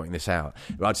having pointing this out.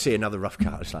 I'd see another rough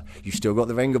cut. It's like, you still got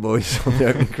the Venga Boys on the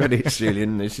opening credits,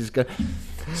 Julian. This is good.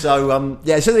 So,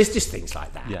 so there's just things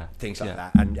like that. Yeah. Things like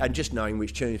that. And just knowing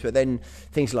which tunes. But then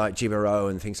things like Gibero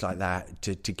and things like that,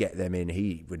 to get them in,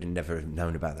 he would have never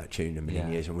known about that tune in a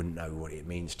million years and wouldn't know what it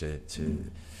means to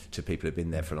people who've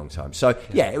been there for a long time. So,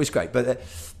 it was great. But,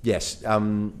 yes,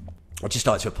 I'd just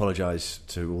like to apologise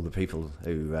to all the people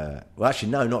who...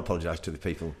 not apologise to the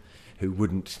people who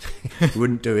wouldn't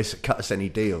cut us any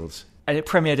deals And it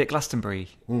premiered at Glastonbury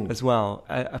as well,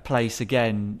 a place,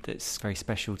 again, that's very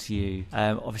special to you.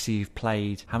 Obviously, you've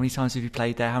played... How many times have you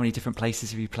played there? How many different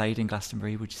places have you played in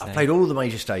Glastonbury, would you say? I've played all the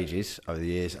major stages over the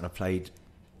years, and I've played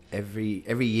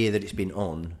every year that it's been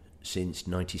on since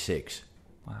 96.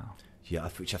 Wow. Yeah,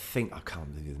 which I think... I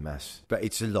can't do the maths. But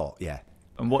it's a lot, yeah.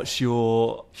 And what's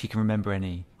your, if you can remember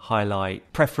any,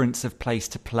 highlight, preference of place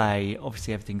to play?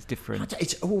 Obviously, everything's different.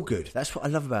 It's all good. That's what I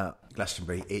love about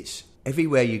Glastonbury. It's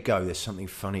everywhere you go, there's something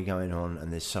funny going on,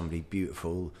 and there's somebody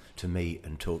beautiful to meet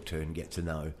and talk to and get to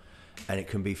know. And it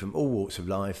can be from all walks of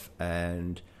life.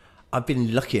 And I've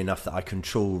been lucky enough that I can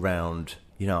trawl round.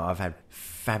 You know, I've had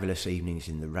fabulous evenings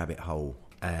in the Rabbit Hole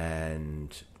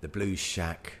and the Blues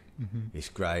Shack. Mm-hmm. It's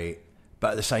great.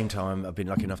 But at the same time, I've been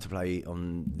lucky enough to play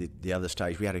on the other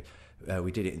stage. We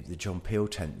did it in the John Peel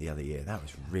tent the other year. That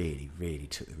was really, really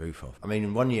took the roof off. I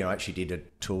mean, one year I actually did a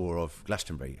tour of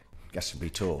Glastonbury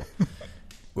tour,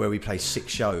 where we played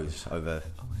 6 shows over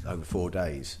 4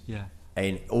 days. Yeah,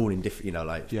 and all in different, you know,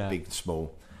 like big,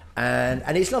 small, and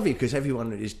it's lovely because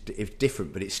everyone is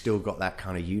different, but it's still got that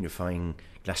kind of unifying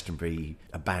Glastonbury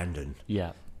abandon.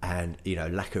 Yeah, and you know,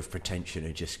 lack of pretension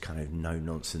and just kind of no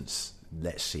nonsense.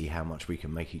 Let's see how much we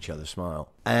can make each other smile.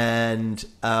 And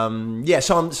so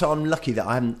I'm lucky that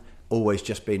I haven't always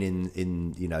just been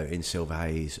in Silver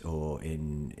Haze or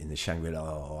in the Shangri-La.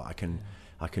 Or I can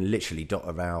literally dot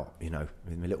about, you know,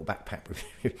 with my little backpack with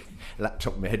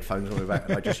laptop and my headphones on my back,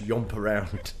 and I just yomp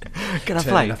around. Can I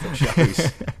play? Up at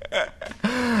shows.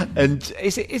 And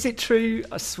is it true?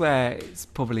 I swear it's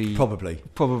probably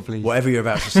whatever you're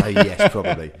about to say. Yes,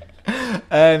 probably.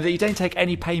 That you don't take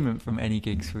any payment from any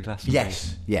gigs for Glastonbury.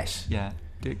 Yes. Yeah,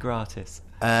 do it gratis.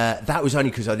 That was only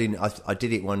because I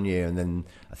did it one year, and then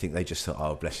I think they just thought,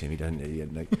 oh, bless him, he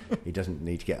doesn't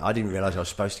need to get. I didn't realise I was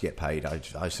supposed to get paid. I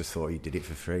just thought he did it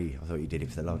for free. I thought he did it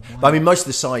for the love. Wow. But I mean, most of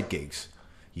the side gigs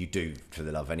you do for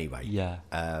the love anyway. Yeah.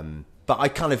 But I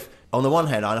kind of, on the one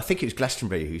hand, I think it was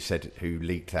Glastonbury who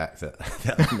leaked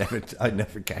that I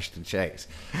never cashed the checks.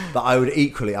 But I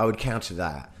would counter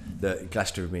that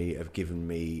Glastonbury have given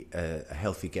me a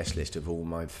healthy guest list of all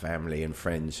my family and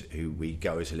friends who we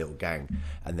go as a little gang,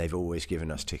 and they've always given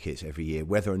us tickets every year,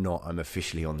 whether or not I'm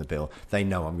officially on the bill. They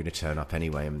know I'm going to turn up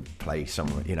anyway and play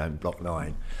somewhere, you know, in Block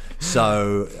 9.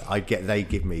 So they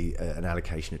give me an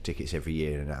allocation of tickets every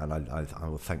year, and I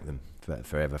will thank them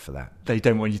forever for that. They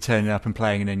don't want you turning up and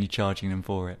playing and then you charging them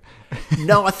for it.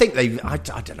 No, I think I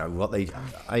don't know what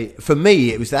for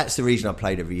me that's the reason I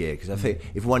played every year, because I think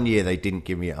if one year they didn't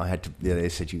give me, they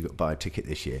said you've got to buy a ticket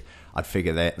this year, I'd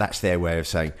figure that's their way of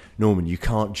saying, Norman, you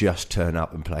can't just turn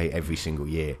up and play every single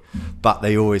year. But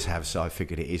they always have, so I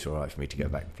figured it is all right for me to go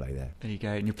back and play there. There you go.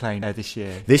 And you're playing there this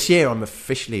year? This year I'm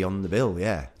officially on the bill,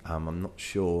 yeah. I'm not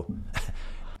sure...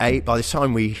 A, by the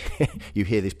time you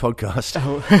hear this podcast,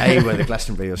 A, whether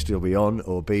Glastonbury will still be on,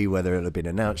 or B, whether it'll have been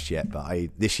announced yet. But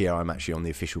this year I'm actually on the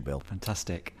official bill.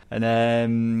 Fantastic.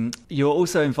 And you're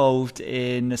also involved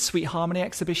in a Sweet Harmony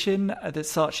exhibition at the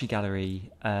Saatchi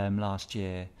Gallery last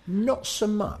year. Not so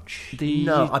much. Did you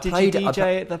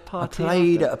DJ at the party? I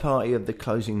played at a party of the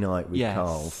closing night with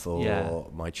Carl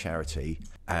for my charity,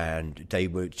 and they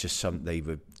were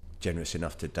generous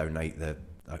enough to donate the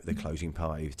closing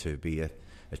party to be a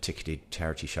ticketed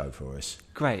charity show for us.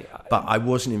 Great. But I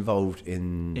wasn't involved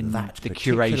in the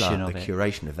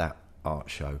curation of that art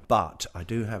show. But I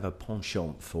do have a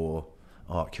penchant for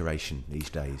art curation these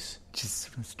days.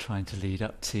 Just was trying to lead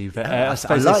up to, but I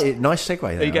like it. Nice segue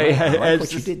there. There you go. I like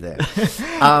what you did there.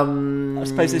 I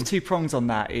suppose there's 2 prongs on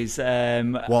that. Is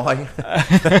why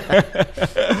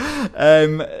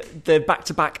the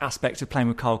back-to-back aspect of playing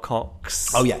with Carl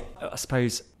Cox. Oh yeah. I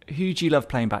suppose, who do you love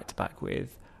playing back-to-back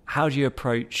with? How do you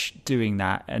approach doing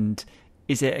that? And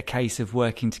is it a case of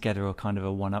working together or kind of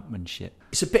a one-upmanship?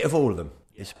 It's a bit of all of them.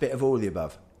 It's a bit of all of the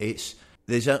above.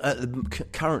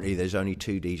 Currently there's only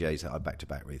 2 DJs that I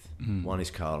back-to-back with. Mm. One is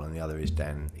Carl and the other is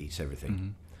Dan Eats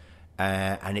Everything.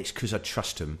 Mm-hmm. And it's because I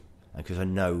trust them and because I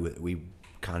know that we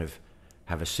kind of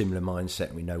have a similar mindset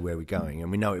and we know where we're going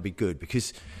and we know it'll be good.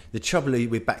 Because the trouble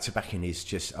with back-to-backing is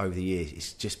just over the years,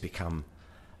 it's just become...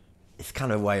 It's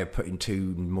kind of a way of putting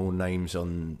 2 more names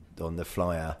on the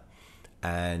flyer,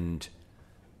 and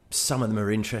some of them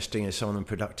are interesting and some of them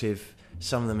productive.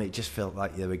 Some of them it just felt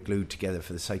like they were glued together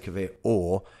for the sake of it,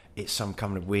 or it's some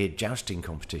kind of weird jousting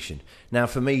competition. Now,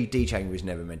 for me, DJing was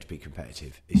never meant to be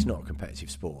competitive. It's not a competitive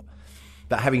sport.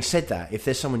 But having said that, if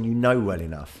there's someone you know well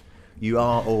enough, you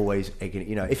are always,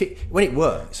 you know, when it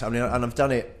works. I mean, and I've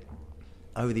done it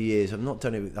over the years. I'm not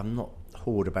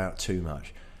hoard about too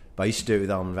much. But I used to do it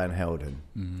with Armand Van Helden,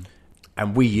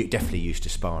 and we definitely used to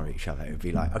spar each other. It would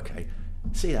be like, okay,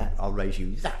 see that? I'll raise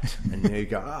you that. And you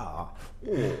go,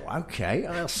 okay,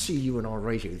 I'll see you and I'll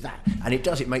raise you that. And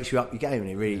it makes you up your game. And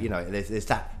it really, there's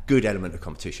that good element of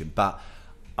competition. But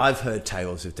I've heard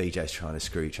tales of DJs trying to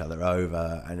screw each other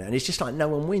over, and it's just like no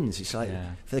one wins. It's like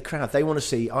for the crowd, they want to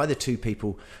see either two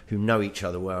people who know each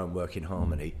other well and work in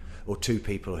harmony, or two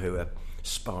people who are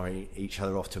sparring each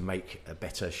other off to make a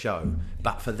better show.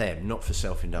 But for them, not for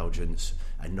self-indulgence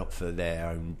and not for their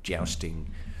own jousting,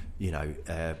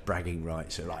 bragging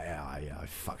rights. So like, I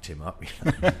fucked him up.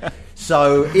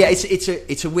 So yeah,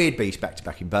 it's a weird beast back to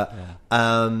backing. But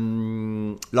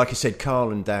like I said,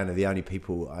 Carl and Dan are the only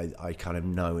people I kind of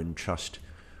know and trust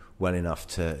well enough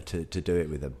to do it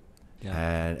with them. Yeah.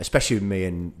 And especially with me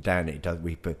and Dan,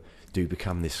 we do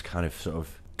become this kind of sort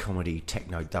of comedy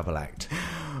techno double act.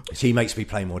 So he makes me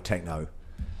play more techno,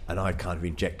 and I kind of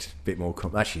inject a bit more.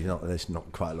 Actually, there's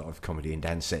not quite a lot of comedy in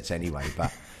Dan's sets anyway,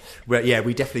 but. Well, yeah,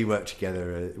 we definitely work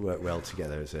well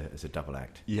together as a double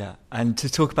act. Yeah, and to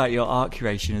talk about your art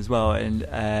curation as well, and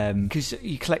because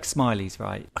you collect smileys,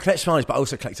 right? I collect smileys, but I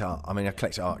also collect art. I mean, I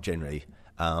collect art generally,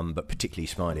 but particularly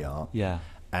smiley art. Yeah.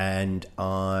 And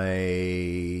over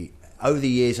the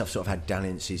years, I've sort of had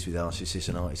dalliances with artists. There's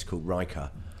an artist called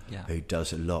Riker, who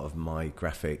does a lot of my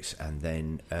graphics, and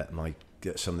then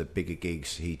some of the bigger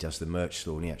gigs, he does the merch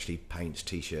store, and he actually paints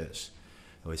T-shirts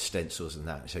with stencils and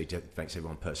that, so he makes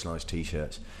everyone personalised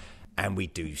T-shirts. And we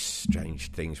do strange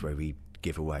things where we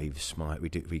give away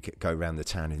we go around the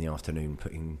town in the afternoon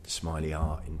putting smiley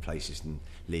art in places and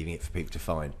leaving it for people to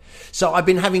find. So I've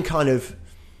been having kind of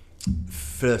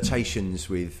flirtations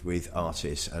with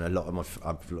artists, and I've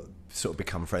sort of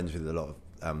become friends with a lot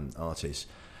of artists.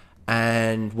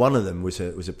 And one of them was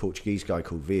a Portuguese guy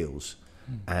called Veals,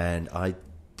 and I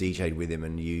DJ'd with him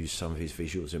and used some of his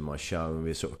visuals in my show, and we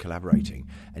were sort of collaborating.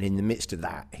 And in the midst of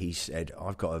that, he said,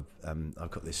 I've got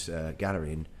this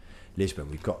gallery in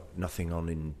Lisbon. We've got nothing on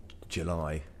in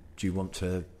July. Do you want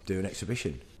to do an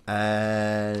exhibition?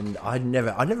 And I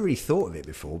never really thought of it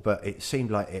before, but it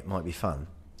seemed like it might be fun.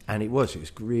 And it was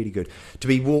really good to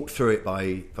be walked through it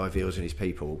by Veals and his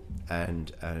people,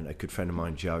 and a good friend of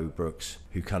mine, Joe Brooks,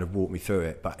 who kind of walked me through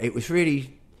it. But it was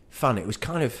really fun. It was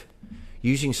kind of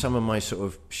using some of my sort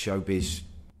of showbiz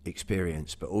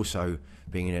experience, but also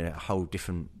being in a whole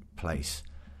different place,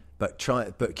 but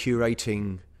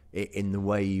curating it in the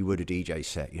way you would a DJ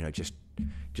set.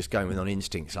 Just going with on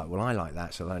instincts, like, well, I like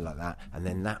that, so I like that, and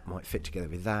then that might fit together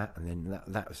with that, and then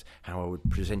that was how I would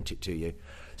present it to you.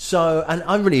 So, and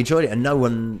I really enjoyed it, and no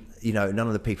one, none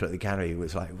of the people at the gallery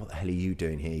was like, what the hell are you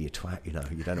doing here, you twat, you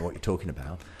don't know what you're talking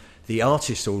about. The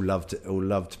artists all loved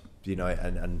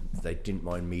and they didn't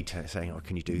mind me saying,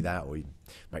 can you do that, or you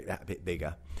make that a bit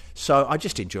bigger. So I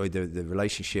just enjoyed the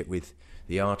relationship with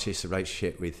the artists, the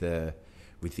relationship with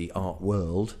the art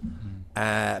world,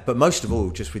 but most of all,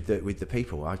 just with the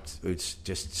people. I would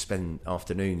just spend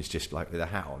afternoons just like with a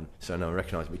hat on, so no one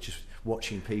recognised me, just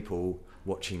watching people,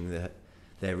 watching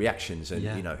their reactions, and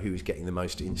who was getting the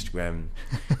most Instagram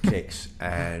clicks.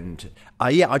 And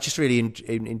I just really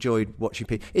enjoyed watching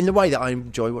people in the way that I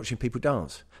enjoy watching people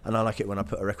dance. And I like it when I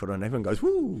put a record on and everyone goes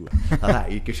woo, like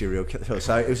that. It gives you a real feel.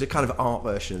 So it was a kind of art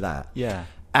version of that. Yeah.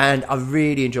 And I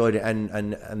really enjoyed it.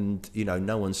 And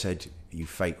no one said you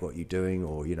fake what you're doing,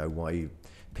 or why are you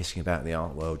pissing about in the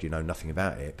art world. You know nothing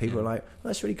about it. People are like, well,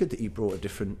 that's really good that you brought a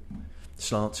different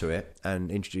slant to it and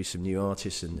introduced some new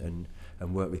artists and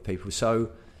work with people.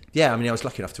 So yeah, I mean, I was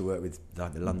lucky enough to work with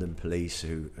like the London Police,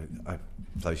 who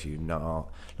those of you who know art,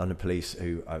 London Police,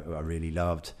 who I really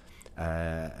loved.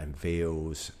 And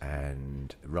Veals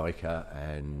and Riker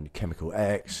and Chemical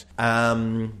X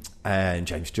and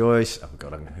James Joyce. Oh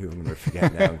God, who I'm going to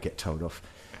forget now and get told off.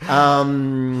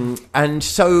 And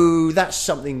so that's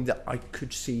something that I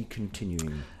could see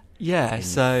continuing. Yeah, in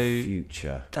so the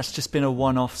future. That's just been a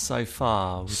one-off so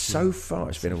far. So far,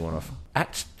 it's been a one-off.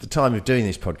 At the time of doing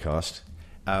this podcast,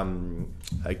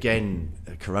 again,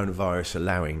 coronavirus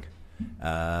allowing.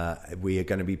 We are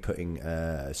going to be putting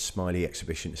a smiley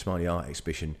art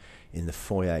exhibition in the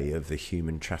foyer of the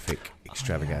Human Traffic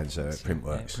Extravaganza at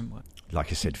Printworks. Yeah, Printworks. Like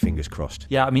I said, fingers crossed.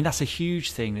 Yeah, I mean, that's a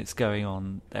huge thing that's going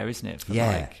on there, isn't it? For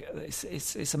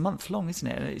it's a month long, isn't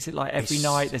it? Is it like every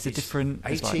night there's a different...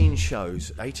 18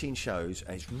 shows, and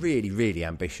it's really, really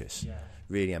ambitious. Yeah.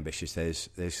 Really ambitious.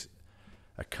 There's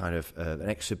a kind of an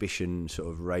exhibition, sort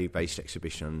of rave-based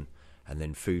exhibition, and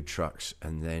then food trucks,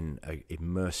 and then an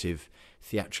immersive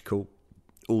theatrical,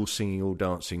 all singing, all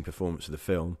dancing performance of the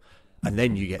film, and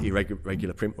then you get your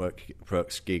regular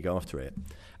Printworks gig after it.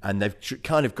 And they've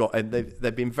kind of got, and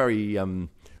they've been very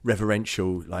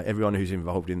reverential, like everyone who's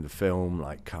involved in the film,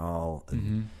 like Carl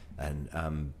and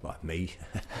and me.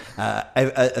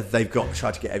 They've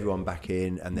tried to get everyone back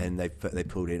in, and then they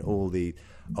pulled in all the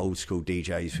old school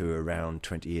DJs who were around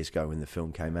 20 years ago when the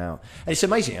film came out. And it's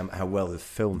amazing how well the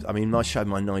filmed. I mean, I showed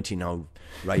my 19-year-old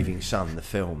raving son the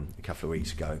film a couple of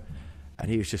weeks ago, and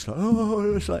he was just like,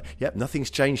 oh, it's like, yep, nothing's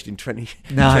changed in 20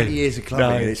 years of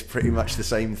clubbing. And it's pretty much the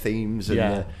same themes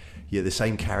and the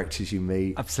same characters you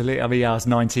meet. Absolutely. I mean, I was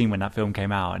 19 when that film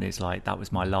came out, and it's like that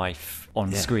was my life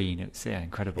on screen. It's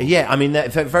incredible. Yeah, I mean,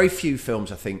 very few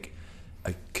films I think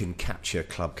can capture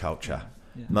club culture.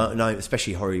 Yeah. No,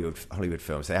 especially Hollywood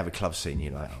films. They have a club scene.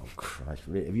 You're like, oh Christ,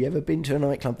 have you ever been to a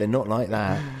nightclub? They're not like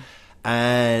that.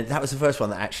 And that was the first one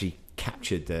that actually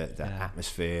captured the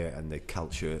atmosphere and the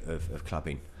culture of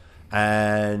clubbing.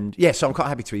 And so I'm quite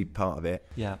happy to be part of it.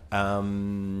 Yeah.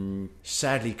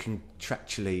 Sadly,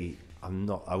 contractually,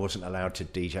 I wasn't allowed to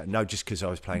DJ. No, just because I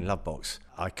was playing Lovebox,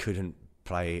 I couldn't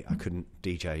DJ.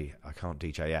 I can't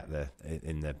DJ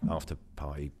in the after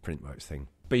party Printworks thing.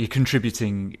 But you're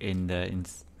contributing in the.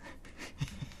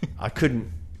 I couldn't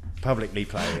publicly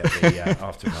play at the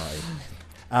after party.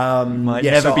 Might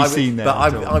never be seen there. But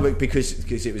I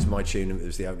because it was my tune and it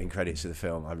was the opening credits of the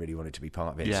film. I really wanted to be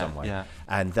part of it in some way. Yeah.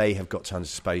 And they have got tons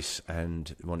of space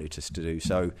and wanted us to do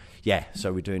so. Yeah,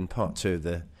 so we're doing part 2 of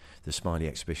the Smiley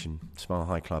exhibition, Smile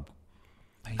High Club,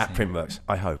 at Printworks.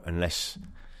 I hope, unless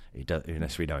we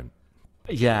don't.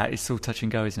 Yeah, it's all touch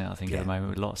and go, isn't it? I think at the moment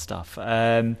with a lot of stuff.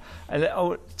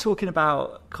 Talking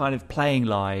about kind of playing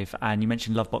live, and you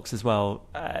mentioned Lovebox as well.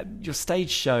 Your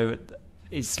stage show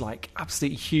is like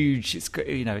absolutely huge. It's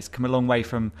it's come a long way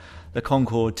from the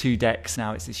Concorde, 2 decks.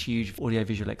 Now it's this huge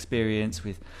audiovisual experience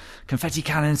with confetti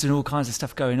cannons and all kinds of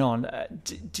stuff going on.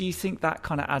 Do you think that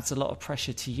kind of adds a lot of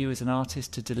pressure to you as an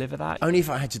artist to deliver that? Only if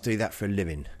I had to do that for a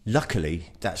living. Luckily,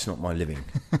 that's not my living.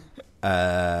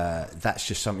 That's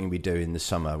just something we do in the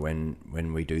summer when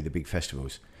we do the big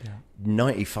festivals.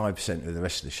 95% of the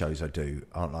rest of the shows I do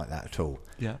aren't like that at all.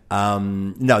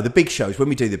 No, the big shows, when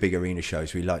we do the big arena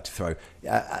shows, we like to throw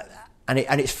and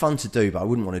it's fun to do, but I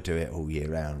wouldn't want to do it all year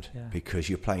round because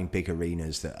you're playing big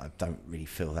arenas that I don't really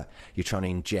feel that you're trying to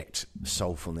inject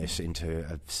soulfulness into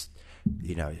a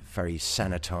very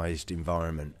sanitized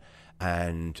environment.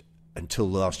 And until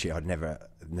last year I'd never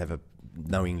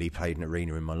knowingly played an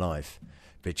arena in my life,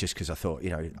 but just because I thought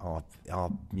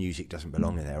our music doesn't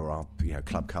belong in there, or our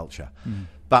club culture.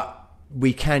 But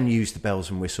we can use the bells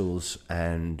and whistles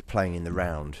and playing in the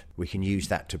round. We can use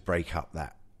that to break up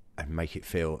that and make it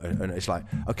feel, and it's like,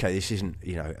 okay, this isn't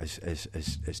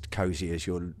as cozy as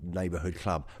your neighbourhood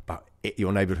club, but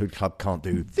your neighbourhood club can't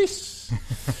do this.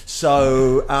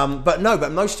 So but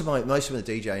most of the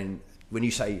DJing, when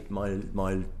you say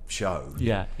my show,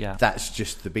 that's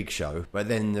just the big show. But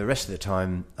then the rest of the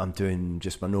time, I'm doing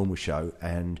just my normal show.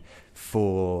 And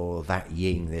for that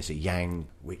yin, there's a yang,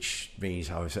 which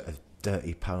means I was at a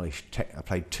dirty Polish I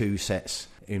played 2 sets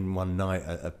in one night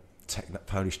at a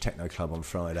Polish techno club on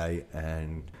Friday,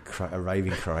 and a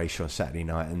raving Croatia on Saturday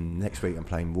night. And next week I'm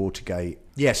playing Watergate.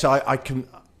 Yeah, so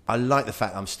I like the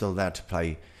fact that I'm still allowed to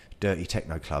play dirty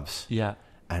techno clubs. Yeah.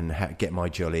 And get my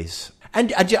jollies.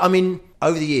 And I mean,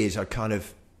 over the years, it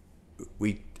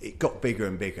got bigger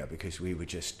and bigger because we were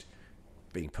just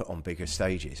being put on bigger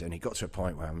stages, and it got to a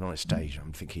point where I'm on a stage and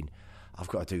I'm thinking, I've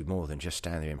got to do more than just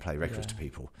stand there and play records to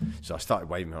people. So I started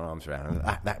waving my arms around,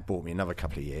 and that bought me another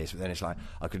couple of years. But then it's like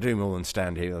I could do more than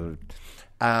stand here.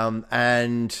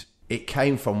 And it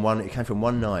came from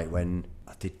one night when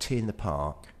I did Tea in the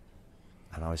Park,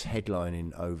 and I was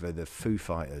headlining over the Foo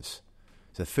Fighters.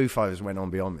 So the Foo Fighters went on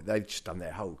beyond me. They've just done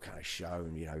their whole kind of show,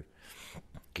 and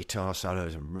guitar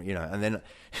solos, and then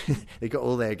they got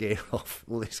all their gear off,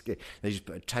 all this gear. They just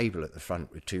put a table at the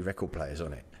front with 2 record players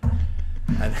on it.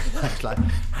 And I was like,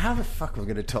 how the fuck am I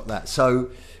going to top that?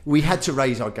 So we had to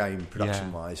raise our game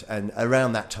production-wise. And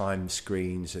around that time,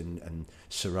 screens and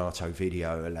Serato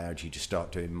video allowed you to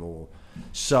start doing more.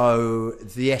 So,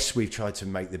 yes, we've tried to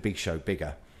make the big show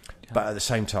bigger. But at the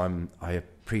same time, I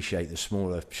appreciate the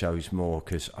smaller shows more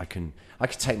because I can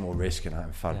take more risk and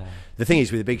have fun. The thing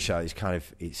is with the big show,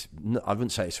 I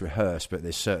wouldn't say it's rehearsed, but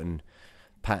there's certain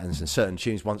patterns and certain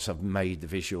tunes. Once I've made the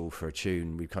visual for a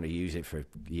tune, we kind of use it for a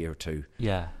year or 2.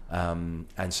 And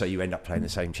so you end up playing the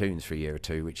same tunes for a year or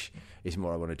 2, which isn't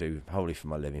what I want to do wholly for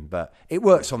my living. But it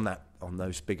works on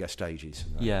those bigger stages.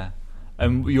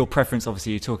 Your preference,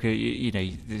 obviously, you're talking,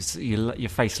 there's your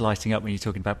face lighting up when you're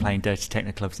talking about playing dirty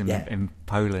techno clubs in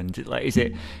Poland. Like, is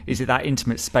it that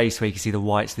intimate space where you can see the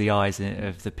whites of the eyes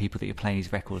of the people that you're playing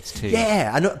these records to?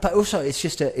 Yeah, but also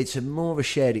it's a more of a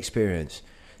shared experience.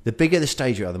 The bigger the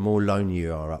stage you are, the more lonely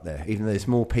you are up there. Even though there's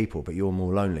more people, but you're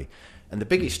more lonely. And the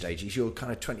biggest stage is you're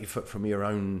kind of 20 foot from your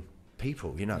own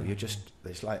people, you know. You're just,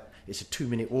 it's a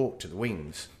 2-minute walk to the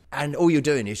wings. And all you're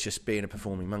doing is just being a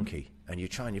performing monkey. And you're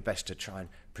trying your best to try and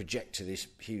project to this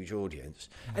huge audience.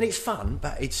 And it's fun,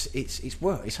 but it's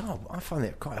work. It's hard. I find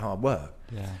it quite hard work.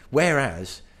 Yeah.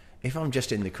 Whereas, if I'm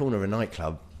just in the corner of a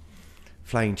nightclub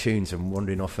playing tunes and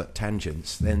wandering off at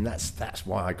tangents, then that's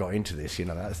why I got into this. You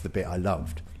know, that's the bit I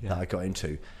loved that I got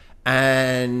into,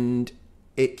 and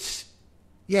it's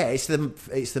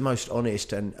the most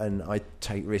honest, and I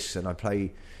take risks and I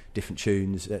play different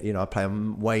tunes. You know, I play a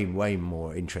way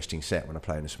more interesting set when I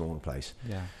play in a smaller place.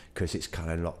 Yeah. Because it's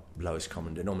kind of lowest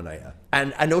common denominator,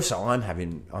 and also I'm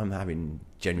having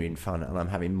genuine fun, and I'm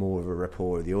having more of a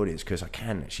rapport with the audience because I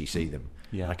can actually see them,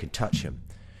 I can touch them.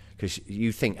 Because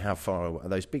you think how far away,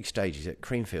 those big stages at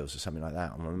Creamfields or something like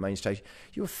that on the main stage,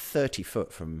 you're 30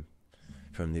 foot from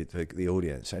the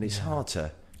audience, and it's hard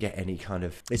to get any kind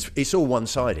of. It's all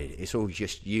one-sided. It's all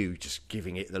just you just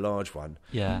giving it the large one,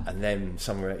 and then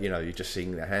somewhere, you know, you're just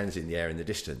seeing their hands in the air in the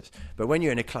distance. But when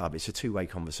you're in a club, it's a two-way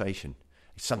conversation.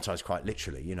 Sometimes quite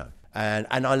literally, you know, and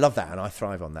I love that, and I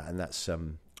thrive on that, and that's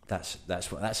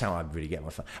how I really get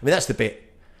my fun. I mean, that's the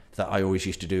bit that I always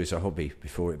used to do as a hobby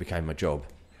before it became my job,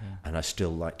 and I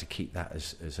still like to keep that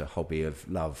as a hobby of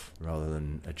love rather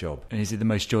than a job. And is it the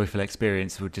most joyful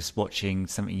experience, or just watching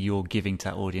something you're giving to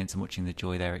that audience and watching the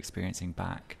joy they're experiencing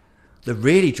back? The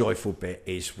really joyful bit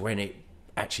is when it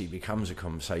actually becomes a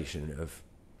conversation of,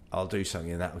 I'll do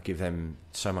something and that will give them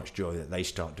so much joy that they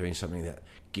start doing something that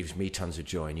gives me tons of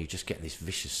joy, and you just get this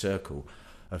vicious circle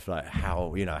of like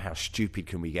how stupid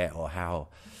can we get, or how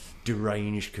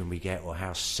deranged can we get, or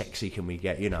how sexy can we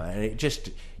get, you know, and it just,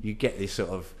 you get this sort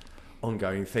of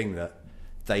ongoing thing that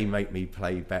they make me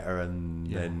play better, and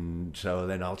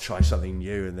then I'll try something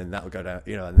new, and then that'll go down,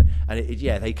 you know, and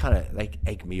they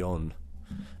egg me on,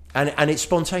 and it's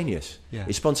spontaneous.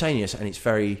 It's spontaneous, and it's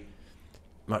very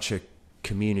much a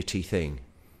community thing.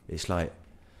 It's like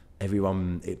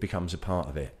everyone, it becomes a part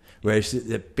of it. Whereas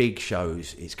the big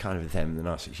shows, it's kind of them and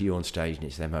us. It's you on stage and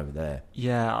it's them over there.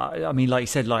 Yeah, I mean, like you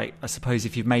said, like I suppose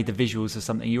if you've made the visuals or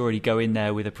something, you already go in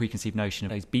there with a preconceived notion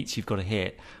of those beats you've got to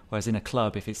hit. Whereas in a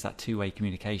club, if it's that two-way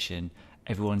communication,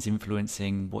 everyone's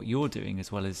influencing what you're doing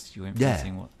as well as you're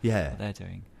influencing what they're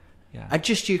doing. Yeah, and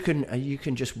just you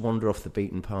can just wander off the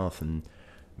beaten path and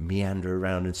meander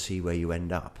around and see where you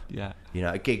end up. Yeah, you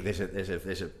know, a gig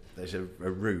there's a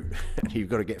route, and you've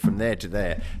got to get from there to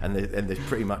there, and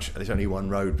there's only one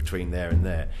road between there and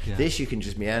there. Yeah. This you can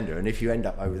just meander, and if you end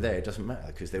up over there, it doesn't matter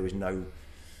because there was no,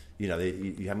 you know,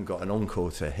 you haven't got an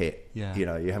encore to hit. Yeah. You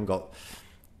know, you haven't got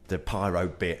the pyro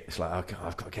bit. It's like, okay,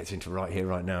 I've got to get into right here,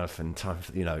 right now, and time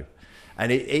for, you know,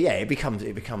 and it becomes.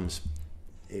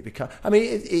 I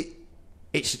mean,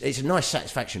 it's a nice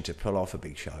satisfaction to pull off a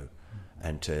big show,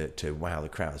 and to wow the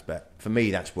crowds. But for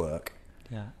me, that's work.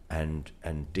 Yeah, and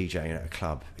DJing at a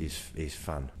club is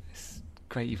fun. It's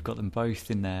great you've got them both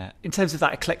in there. In terms of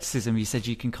that eclecticism, you said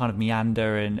you can kind of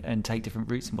meander and take different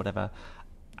routes and whatever.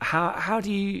 How do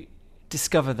you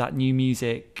discover that new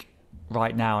music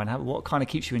right now, and what kind of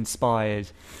keeps you inspired?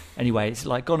 Anyway, it's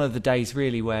like gone are the days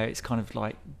really where it's kind of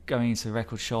like going into the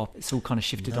record shop. It's all kind of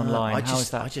shifted online. How is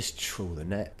that? I just trawl the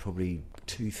net probably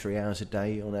 2-3 hours a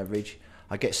day on average.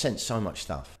 I get sent so much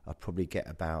stuff. I probably get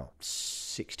about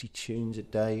 60 tunes a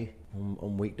day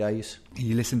on weekdays.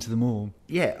 You listen to them all?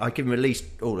 Yeah, I give them at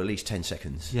least 10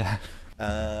 seconds. Yeah.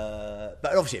 But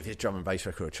obviously if it's drum and bass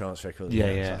record or trance record.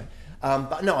 Yeah.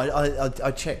 But no,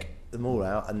 I check them all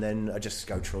out, and then I just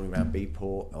go trawling around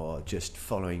Beatport or just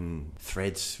following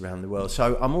threads around the world.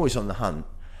 So I'm always on the hunt,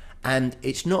 and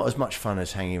it's not as much fun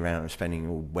as hanging around and spending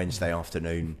all Wednesday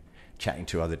afternoon chatting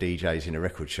to other DJs in a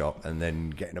record shop and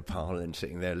then getting a pile and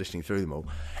sitting there listening through them all.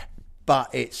 But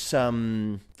it's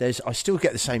I still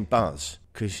get the same buzz,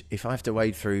 because if I have to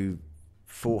wade through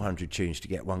 400 tunes to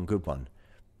get one good one,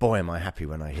 boy am I happy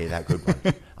when I hear that good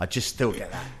one. I just still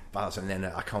get that buzz, and then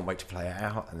I can't wait to play it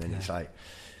out, and then it's like,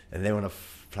 and then when I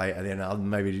play it, and then I'll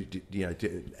maybe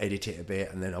edit it a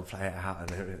bit, and then I'll play it out, and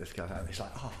then it's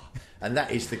like, oh, and that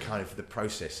is the kind of the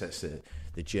process. That's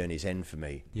the journey's end for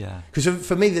me. Yeah. Because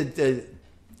for me,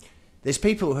 there's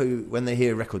people who, when they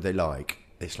hear a record they like,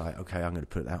 it's like, okay, I'm going to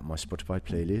put that on my Spotify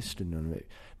playlist, and I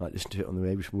might listen to it on the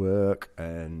way to work,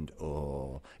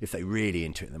 or if they're really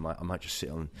into it, I might just sit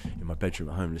in my bedroom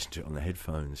at home, listen to it on the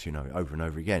headphones, you know, over and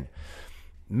over again.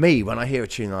 Me, when I hear a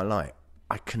tune I like,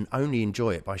 I can only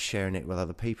enjoy it by sharing it with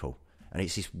other people, and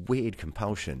it's this weird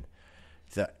compulsion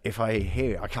that if I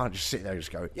hear it, I can't just sit there and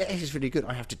just go, yeah, this is really good.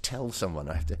 I have to tell someone.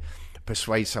 I have to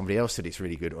persuade somebody else that it's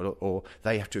really good, or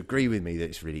they have to agree with me that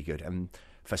it's really good. And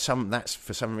for some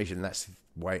reason, that's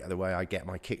the way I get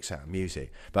my kicks out of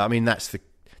music. But I mean,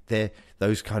 they're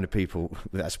those kind of people.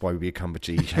 That's why we become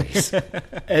DJs.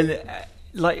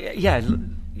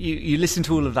 And you listen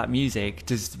to all of that music.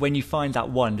 When you find that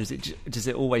one, does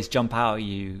it always jump out at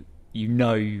you? You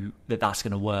know that's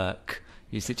going to work.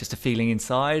 Is it just a feeling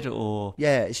inside, or?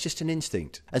 Yeah, it's just an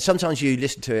instinct. And sometimes you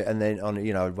listen to it, and then on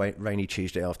a rainy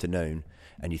Tuesday afternoon,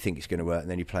 and you think it's going to work,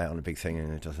 and then you play it on a big thing,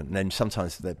 and it doesn't. And then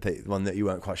sometimes the one that you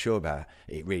weren't quite sure about,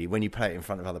 when you play it in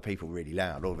front of other people really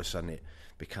loud, all of a sudden it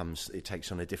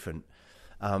takes on a different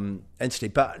entity.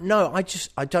 But no,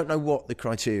 I don't know what the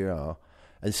criteria are.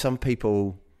 And some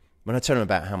people, when I tell them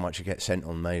about how much I get sent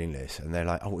on mailing lists, and they're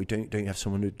like, "Oh, don't you have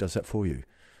someone who does that for you?"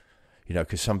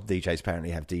 Because some DJs apparently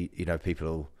have, people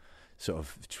all sort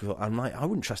of. I'm like, I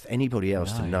wouldn't trust anybody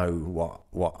else to know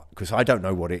what, because I don't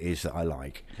know what it is that I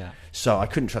like. Yeah. So I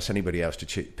couldn't trust anybody else to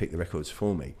pick the records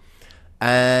for me.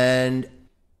 And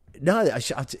no,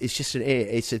 it's just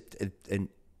an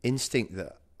instinct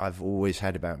that I've always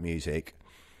had about music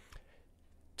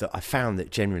that I found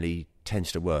that generally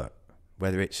tends to work,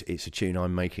 whether it's a tune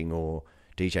I'm making or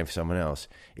DJing for someone else.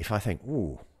 If I think,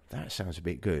 "Ooh, that sounds a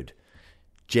bit good,"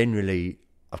 generally,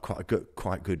 I've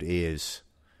quite good ears,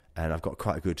 and I've got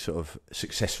quite a good sort of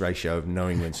success ratio of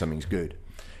knowing when something's good,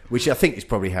 which I think is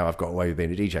probably how I've got away with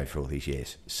being a DJ for all these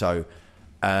years. So,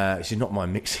 this is not my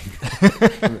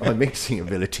mixing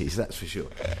abilities, that's for sure.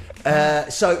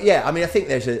 So, yeah, I mean, I think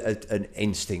there's an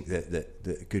instinct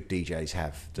that good DJs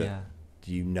have that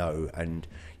and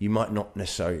you might not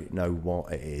necessarily know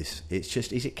what it is. It's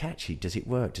just, is it catchy? Does it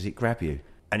work? Does it grab you?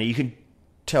 And you can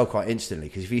tell quite instantly,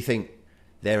 because if you think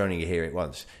they're only going to hear it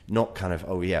once, not kind of,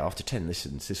 oh yeah, after 10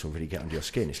 listens, this will really get under your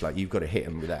skin. It's like you've got to hit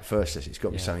them with that first listen. It's got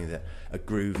to be something a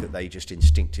groove that they just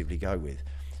instinctively go with.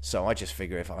 So I just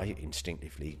figure if I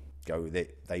instinctively go with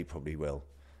it, they probably will,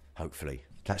 hopefully.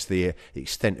 That's the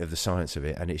extent of the science of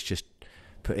it, and it's just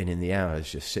putting in the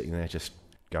hours, just sitting there, just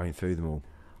going through them all.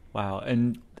 Wow.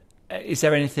 And is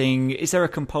there a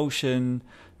compulsion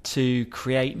to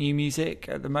create new music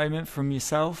at the moment from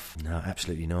yourself? No,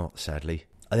 absolutely not, sadly.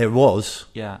 There was.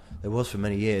 Yeah. There was for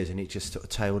many years, and it just sort of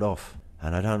tailed off.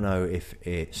 And I don't know if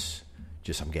it's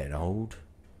just I'm getting old.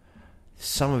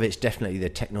 Some of it's definitely the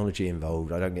technology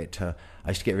involved. I used to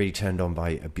get really turned on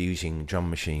by abusing drum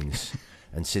machines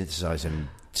and synthesizers and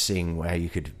seeing where you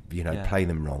could, play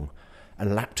them wrong.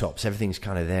 And laptops, everything's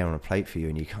kind of there on a plate for you,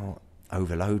 and you can't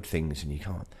overload things, and you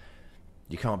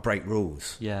can't break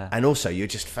rules. Yeah. And also, you're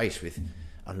just faced with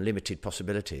unlimited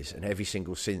possibilities and every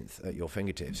single synth at your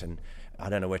fingertips, and I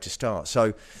don't know where to start.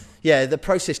 So, yeah, the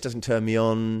process doesn't turn me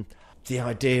on. The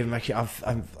idea of making,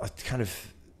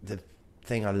 the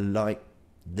thing I like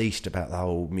least about the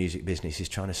whole music business is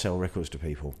trying to sell records to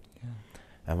people. Yeah.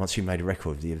 And once you've made a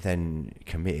record, you've then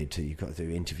committed to, you've got to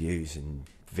do interviews and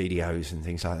videos and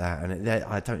things like that. And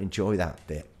I don't enjoy that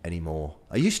bit anymore.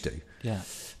 I used to. Yeah.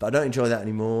 But I don't enjoy that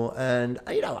anymore. And,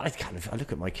 I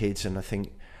look at my kids and I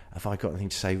think, have I got anything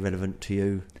to say relevant to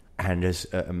you? And as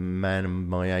a man of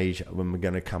my age, am I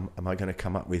going to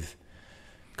come up with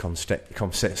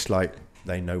concepts like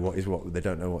they know what is what, they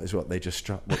don't know what is what, they just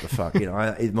struck, what the fuck?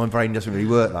 My brain doesn't really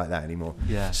work like that anymore.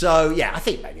 Yeah. So, yeah, I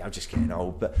think maybe I'm just getting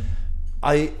old. But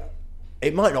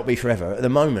it might not be forever. At the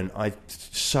moment, I'm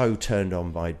so turned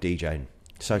on by DJing.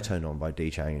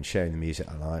 And sharing the music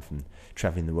I like and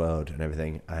travelling the world and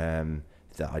everything,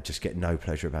 that I just get no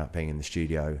pleasure about being in the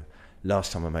studio.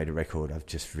 Last time I made a record, I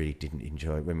just really didn't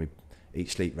enjoy it. When we Eat,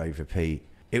 Sleep, Rave, Repeat,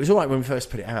 it was all right when we first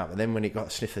put it out, but then when it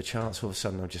got sniff the charts, all of a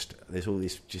sudden there's all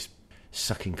this just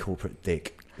sucking corporate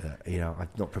dick that I'm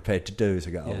not prepared to do as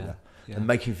I get older. Yeah. And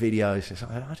making videos, it's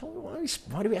like, I don't know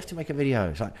why do we have to make a video?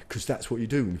 It's like, because that's what you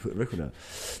do when you put a record out.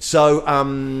 So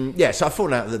so I've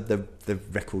fallen out of the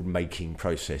record making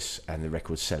process and the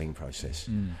record selling process,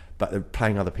 but the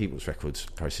playing other people's records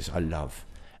process I love,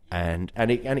 and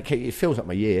it fills up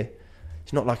my year.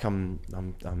 It's not like I'm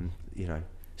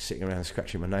sitting around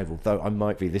scratching my navel, though I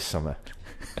might be this summer.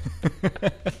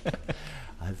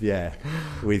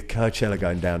 With Coachella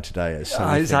going down today. Is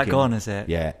that gone, is it?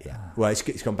 Yeah. Well,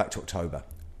 it's gone back to October.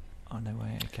 Oh, no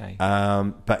way, okay.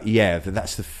 But yeah,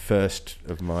 that's the first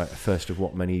of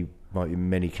what might be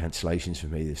many cancellations for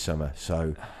me this summer.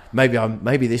 So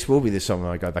maybe this will be the summer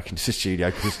I go back into the studio,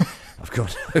 because I've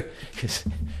got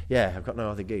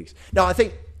no other gigs. No, I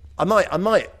think I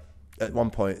might at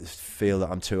one point feel that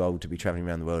I'm too old to be travelling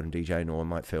around the world and DJing, or I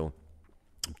might feel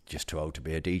just too old to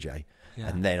be a DJ. Yeah.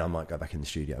 And then I might go back in the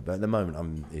studio. But at the moment,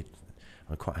 I'm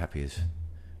quite happy as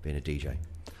being a DJ.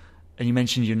 And you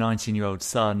mentioned your 19-year-old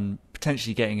son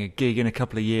potentially getting a gig in a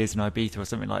couple of years in Ibiza or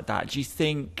something like that. Do you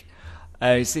think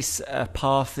Is this a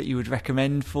path that you would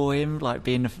recommend for him, like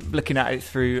looking at it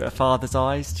through a father's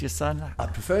eyes to your son?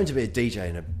 I'd prefer him to be a DJ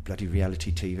and a bloody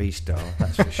reality TV star,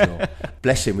 that's for sure.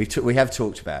 Bless him, we have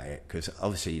talked about it, because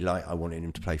obviously, like, I wanted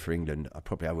him to play for England.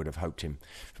 I would have hoped him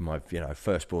for my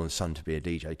firstborn son to be a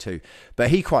DJ too. But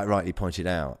he quite rightly pointed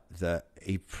out that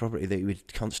he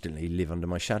would constantly live under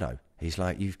my shadow. He's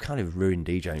like, you've kind of ruined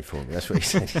DJing for me. That's what he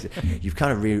said. He said, you've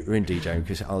kind of ruined DJing,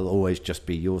 because I'll always just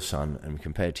be your son and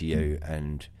compared to you.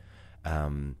 And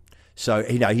so,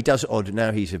 he does odd.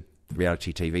 Now he's a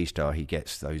reality TV star. He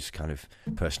gets those kind of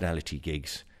personality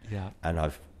gigs. Yeah. And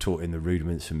I've taught him the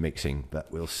rudiments of mixing,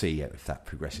 but we'll see if that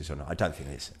progresses or not. I don't think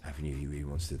it's an avenue he really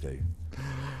wants to do.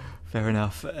 Fair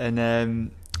enough. And I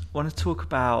want to talk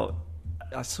about,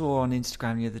 I saw on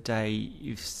Instagram the other day,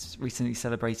 you've recently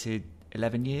celebrated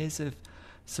 11 years of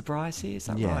sobriety, is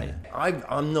that right?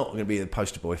 I'm not going to be the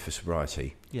poster boy for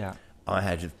sobriety. Yeah. I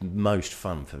had the most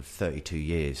fun for 32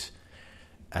 years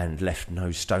and left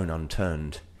no stone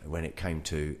unturned when it came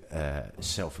to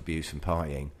self-abuse and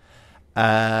partying.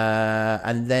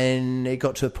 And then it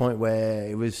got to a point where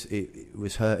it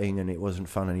was hurting and it wasn't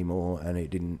fun anymore, and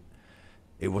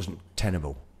it wasn't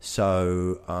tenable.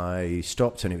 So I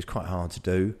stopped, and it was quite hard to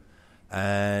do.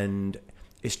 And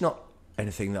it's not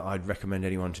anything that I'd recommend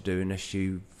anyone to do unless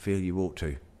you feel you ought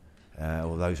to,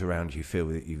 or those around you feel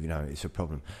that it's a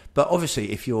problem. But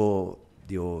obviously, if your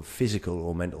physical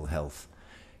or mental health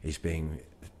is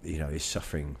is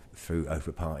suffering through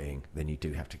over partying, then you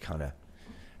do have to kind of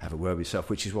have a word with yourself,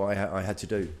 which is what I had to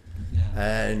do. Yeah.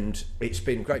 And it's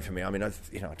been great for me. I mean, I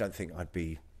don't think I'd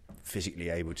be physically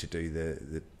able to do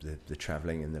the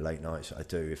travelling and the late nights that I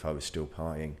do if I was still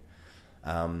partying.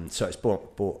 So it's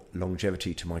brought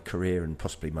longevity to my career and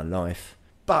possibly my life.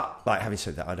 But, like, having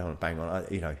said that, I don't want to bang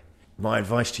on. My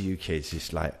advice to you kids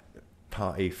is, like,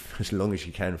 party for as long as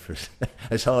you can, for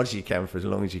as hard as you can, for as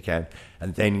long as you can,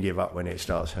 and then give up when it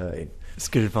starts hurting. It's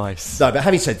good advice. No, but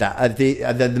having said that,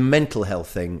 the mental health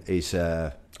thing is,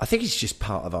 I think it's just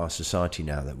part of our society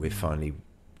now that we're finally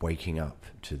waking up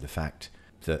to the fact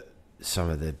that some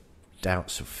of the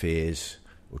doubts or fears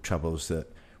or troubles that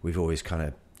we've always kind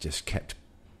of just kept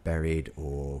buried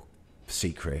or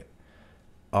secret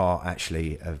are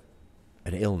actually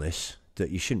an illness that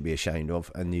you shouldn't be ashamed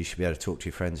of, and you should be able to talk to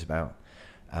your friends about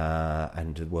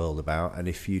and the world about. And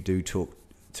if you do talk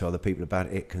to other people about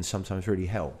it, it can sometimes really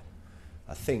help.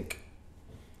 I think,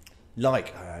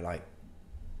 like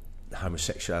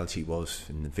homosexuality was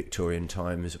in the Victorian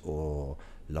times, or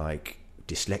like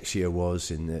dyslexia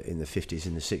was in the 50s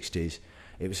and the 60s.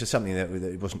 It was just something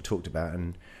that wasn't talked about,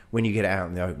 and when you get it out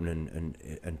in the open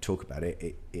and talk about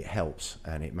it, it helps,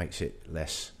 and it makes it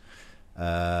less.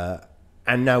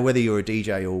 And now, whether you're a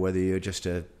DJ or whether you're just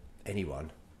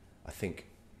anyone, I think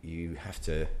you have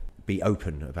to be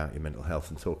open about your mental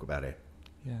health and talk about it.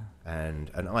 Yeah.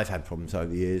 And I've had problems over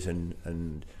the years,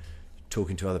 and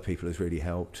talking to other people has really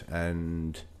helped.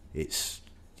 And it's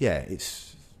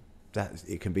that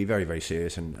it can be very, very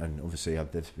serious, and obviously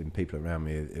there's been people around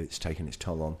me it's taken its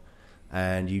toll on,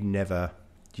 and you never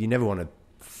want to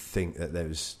think that there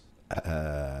was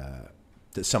that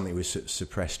something was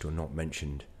suppressed or not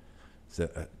mentioned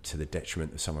to the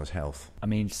detriment of someone's health. I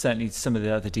mean, certainly some of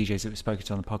the other DJs that we've spoken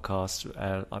to on the podcast,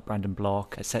 like Brandon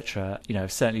Block, etc.,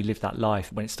 have certainly lived that life.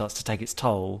 When it starts to take its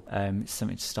toll, it's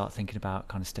something to start thinking about,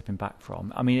 kind of stepping back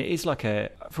from. I mean, it is like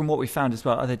from what we found as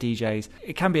well, other DJs,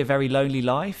 it can be a very lonely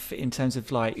life in terms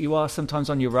of, like, you are sometimes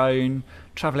on your own,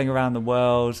 travelling around the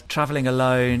world, travelling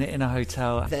alone in a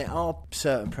hotel. There are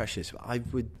certain pressures. I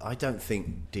don't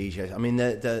think DJs. I mean,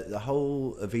 the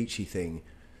whole Avicii thing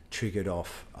triggered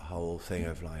off a whole thing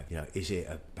of, like, is it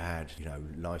a bad,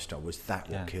 lifestyle? Was that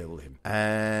what killed him?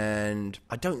 And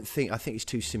I think it's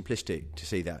too simplistic to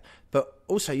see that. But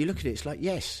also, you look at it, it's like,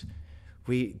 yes,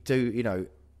 we do,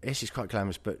 yes, it's quite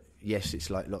glamorous, but yes, it's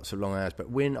like lots of long hours. But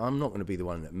I'm not going to be the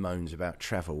one that moans about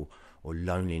travel or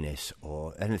loneliness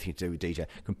or anything to do with DJ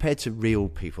compared to real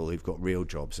people who've got real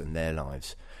jobs and their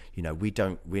lives. We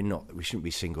shouldn't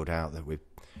be singled out that we're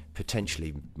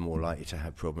potentially more likely to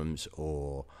have problems,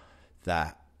 or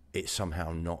that it's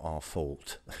somehow not our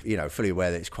fault. Fully aware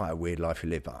that it's quite a weird life we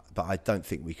live, but I don't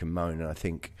think we can moan. And I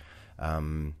think,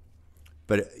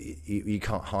 but you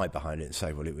can't hide behind it and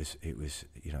say, well, it was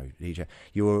DJ.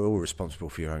 You're all responsible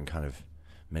for your own kind of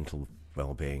mental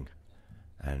well-being,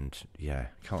 and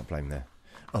can't blame the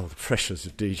pressures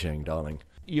of DJing, darling.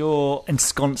 You're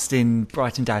ensconced in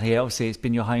Brighton down here. Obviously, it's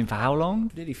been your home for how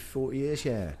long? Nearly 40 years,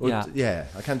 yeah.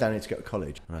 I came down here to go to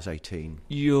college when I was 18.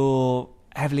 You're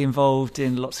heavily involved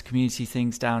in lots of community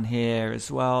things down here as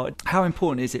well. How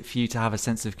important is it for you to have a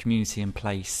sense of community in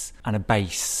place and a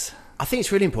base? I think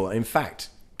it's really important. In fact,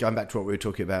 going back to what we were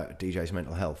talking about, DJ's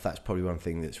mental health, that's probably one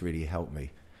thing that's really helped me,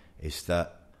 is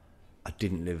that I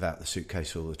didn't live out the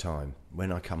suitcase all the time.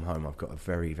 When I come home, I've got a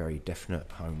very, very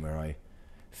definite home where I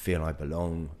feel I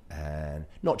belong, and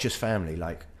not just family.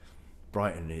 Like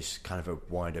Brighton is kind of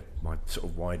my sort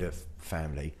of wider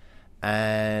family,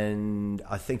 and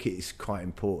I think it's quite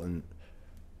important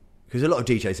because a lot of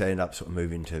DJs, they end up sort of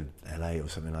moving to LA or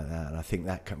something like that, and I think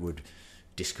that would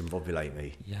discombobulate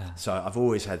me. Yeah. So I've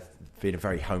always been a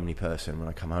very homely person. When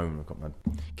I come home, I've got my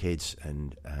kids,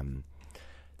 and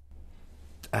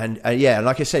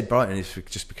like I said, Brighton has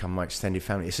just become my extended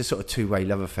family. It's a sort of two-way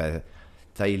love affair.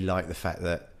 They like the fact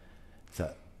that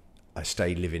I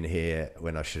stayed living here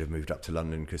when I should have moved up to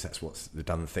London, because that's what's the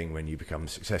done thing when you become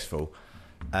successful.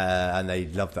 And they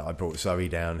love that I brought Zoe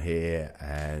down here,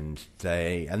 and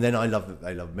then I love that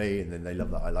they love me, and then they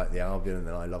love that I like the Albion, and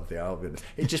then I love the Albion.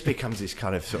 It just becomes this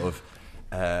kind of sort of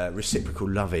reciprocal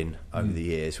loving over the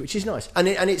years, which is nice. And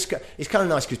it's kind of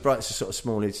nice because Brighton's a sort of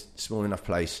small enough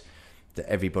place that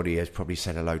everybody has probably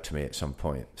said hello to me at some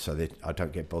point, so that I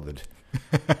don't get bothered.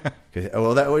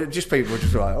 Just people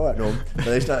just like, all right, Norm.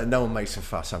 But no one makes a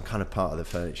fuss. I'm kind of part of the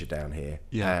furniture down here,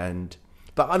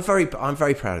 but I'm very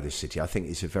proud of this city. I think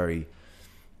it's a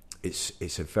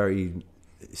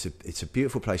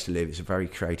beautiful place to live. It's a very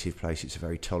creative place. It's a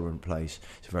very tolerant place.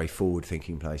 It's a very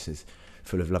forward-thinking place. It's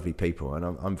full of lovely people, and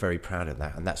I'm very proud of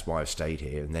that. And that's why I've stayed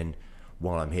here. And then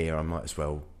while I'm here, I might as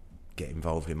well get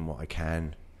involved in what I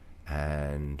can.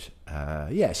 And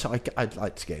so I'd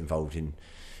like to get involved in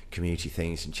community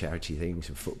things and charity things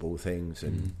and football things,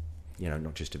 and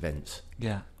not just events.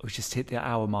 Yeah, we've just hit the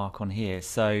hour mark on here,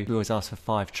 so we always ask for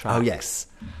 5 tracks. Oh yes,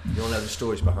 you want to know the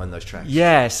stories behind those tracks?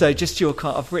 Yeah, so just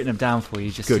I've written them down for you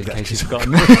just Good, in case you've got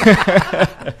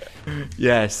forgotten.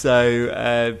 Yeah,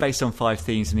 so based on 5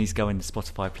 themes, and these go in the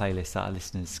Spotify playlist that our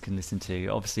listeners can listen to.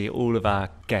 Obviously, all of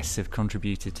our guests have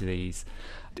contributed to these.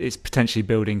 It's potentially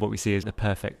building what we see as the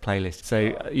perfect playlist.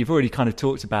 So you've already kind of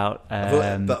talked about...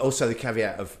 but also the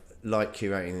caveat of, like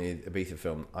curating the Ibiza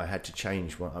film, I had to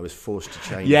change one. I was forced to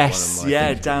change yes, one of my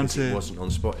things down because to... it wasn't on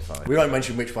Spotify. We won't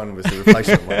mention which one was the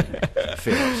replacement one.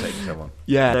 Feel upset and so on.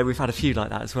 Yeah, we've had a few like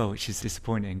that as well, which is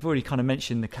disappointing. We've already kind of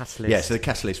mentioned the catalyst. Yeah, so the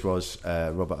catalyst was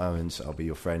Robert Owens' I'll Be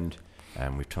Your Friend,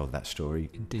 and we've told that story.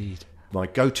 Indeed. My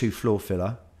go-to floor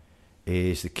filler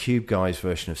is the Cube Guys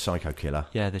version of Psycho Killer.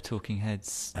 Yeah, the Talking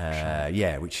Heads.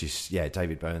 Which is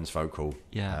David Byrne's vocal.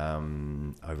 Yeah.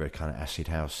 Over a kind of acid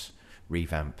house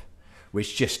revamp,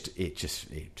 which I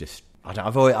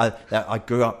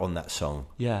grew up on that song.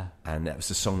 Yeah. And that was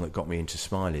the song that got me into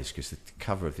Smileys, because the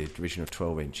cover of the original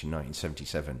 12-inch in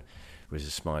 1977 was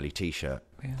a Smiley T-shirt.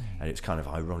 Really? And it's kind of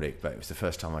ironic, but it was the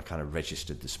first time I kind of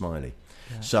registered the Smiley.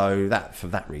 Yeah. So that, for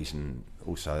that reason,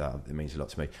 also it means a lot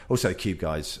to me. Also, the Cube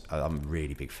Guys, I'm a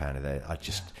really big fan of their.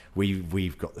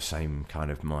 We've got the same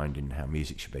kind of mind in how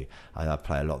music should be. I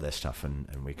play a lot of their stuff, and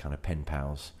we kind of pen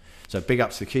pals. So big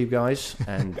ups to the Cube Guys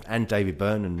and David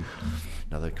Byrne and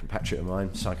another compatriot of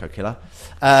mine, Psycho Killer.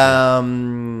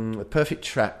 The perfect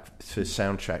track for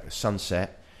soundtrack,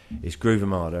 Sunset, is Groove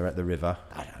Armada at the River.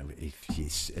 I don't know, it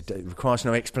requires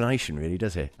no explanation, really,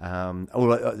 does it?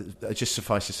 Just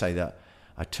suffice to say that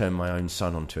I turned my own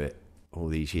son onto it all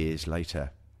these years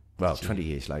later. Well, 20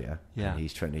 years later. Yeah. And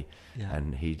he's 20. Yeah.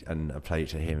 And I played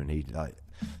it to him, and he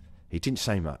didn't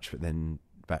say much, but then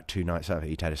about 2 nights over,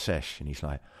 he'd had a sesh, and he's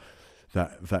like,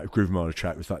 that Groove Armada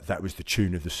track was like, that was the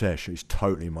tune of the sesh. It's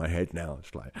totally in my head now.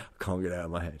 It's like, I can't get it out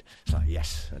of my head. It's like,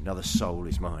 yes, another soul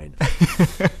is mine.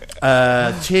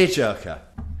 Tearjerker.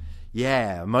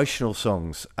 Yeah, emotional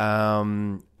songs.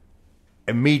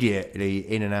 Immediately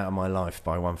In and Out of My Life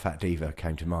by One Fat Diva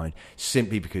came to mind,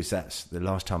 simply because that's the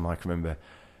last time I can remember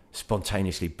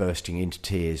spontaneously bursting into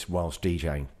tears whilst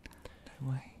DJing.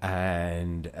 No way.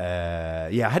 And I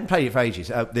hadn't played it for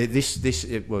ages.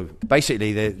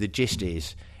 Basically the gist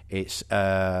is it's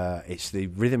the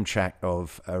rhythm track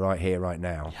of Right Here, Right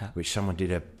Now, which someone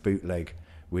did a bootleg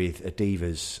with a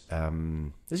Divas.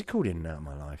 Is it called In and Out of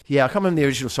My Life? Yeah, I can't remember the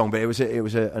original song, but it was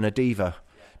an Adiva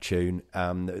tune.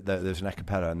 There was an a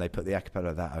cappella, and they put the a cappella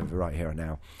of that over Right Here, Right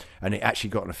Now, and it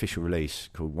actually got an official release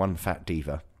called One Fat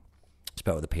Diva,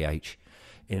 spelled with a PH.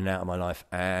 In and Out of My Life,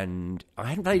 and I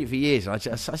hadn't played it for years, and I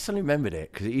suddenly remembered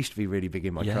it because it used to be really big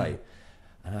in my crate,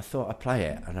 and I thought I'd play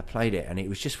it, and I played it, and it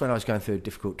was just when I was going through a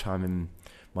difficult time in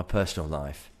my personal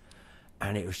life,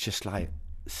 and it was just like,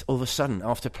 all of a sudden,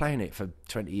 after playing it for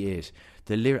 20 years,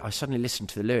 I suddenly listened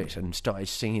to the lyrics and started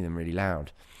singing them really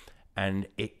loud, and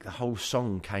the whole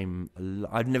song came.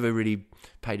 I'd never really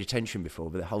paid attention before,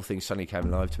 but the whole thing suddenly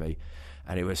came alive to me.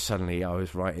 And it was suddenly, I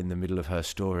was right in the middle of her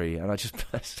story, and I just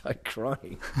started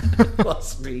crying.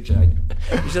 What's DJ?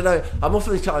 You know, I'm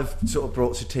often kind of sort of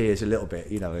brought to tears a little bit,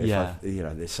 you know.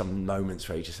 There's some moments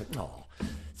where you just like, oh.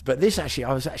 But this actually,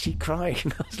 I was actually crying.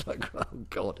 I was like, oh,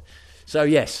 God. So,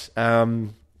 yes,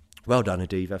 well done,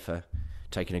 Adiva, for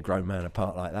taking a grown man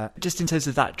apart like that. Just in terms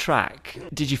of that track,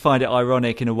 did you find it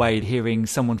ironic in a way hearing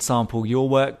someone sample your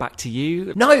work back to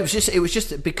you? No, it was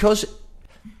just because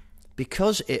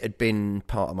it had been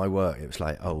part of my work. It was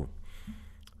like, oh,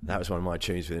 that was one of my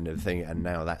tunes within the thing, and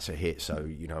now that's a hit. So,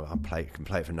 you know, I can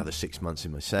play it for another 6 months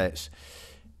in my sets.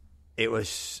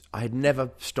 I had never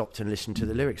stopped and listened to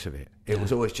the lyrics of it. It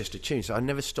was always just a tune. So I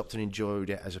never stopped and enjoyed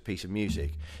it as a piece of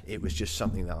music. It was just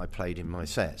something that I played in my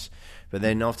sets. But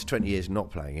then after 20 years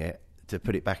not playing it, to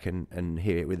put it back and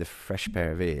hear it with a fresh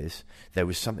pair of ears, there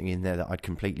was something in there that I'd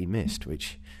completely missed,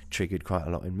 which triggered quite a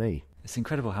lot in me. It's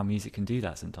incredible how music can do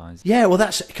that sometimes. Yeah, well,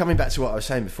 that's coming back to what I was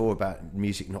saying before about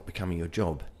music not becoming your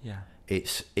job. Yeah.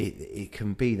 It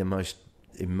can be the most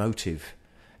emotive.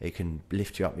 It can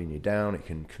lift you up when you're down. It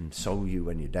can console you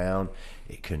when you're down.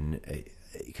 It can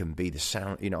be the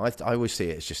sound. You know, I always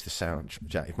see it as just the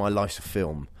soundtrack. If my life's a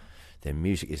film, then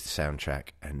music is the soundtrack,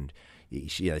 and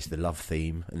there's the love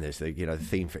theme, and there's the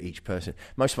theme for each person.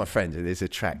 Most of my friends, there's a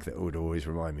track that would always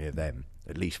remind me of them.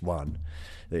 At least one.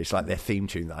 It's like their theme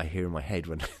tune that I hear in my head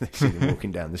when they see them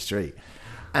walking down the street.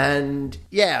 And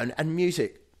and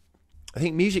music. I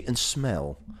think music and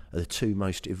smell are the two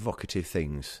most evocative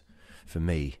things for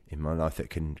me in my life that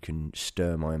can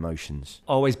stir my emotions.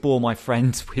 I always bore my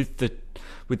friends with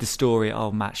the story,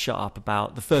 oh, Matt, shut up,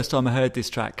 about the first time I heard this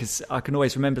track, because I can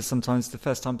always remember sometimes the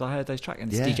first time I heard those tracks,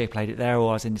 and this DJ played it there,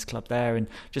 or I was in this club there, and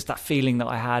just that feeling that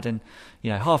I had. And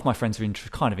half my friends were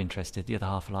kind of interested, the other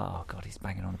half were like, oh God, he's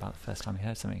banging on about the first time he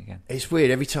heard something again. It's weird,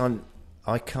 every time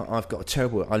I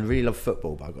really love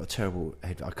football, but I've got a terrible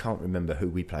head. I can't remember who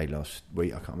we played last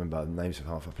week. I can't remember the names of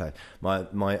half I played.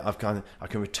 I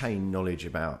can retain knowledge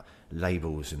about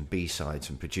labels and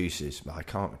B-sides and producers, but I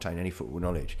can't retain any football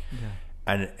knowledge. Yeah.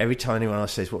 And every time anyone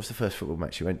else says, "What's the first football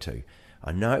match you went to?"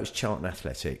 I know it was Charlton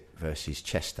Athletic versus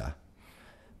Chester,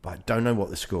 but I don't know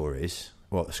what the score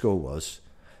was.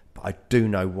 But I do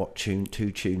know what two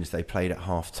tunes they played at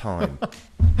half time.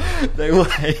 They were.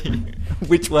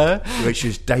 Which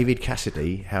was David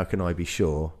Cassidy, How Can I Be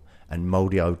Sure, and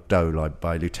Mouldy Old Doe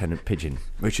by Lieutenant Pigeon,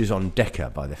 which is on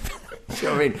Decca by the. Do you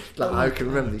know what I mean? Like, I can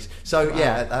remember these. So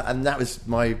and that was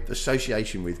my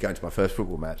association with going to my first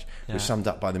football match. Was summed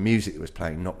up by the music that was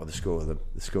playing, not by the score of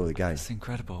the game. It's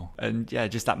incredible, and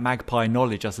just that magpie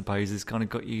knowledge, I suppose, has kind of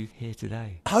got you here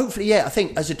today. Hopefully, I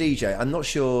think as a DJ, I'm not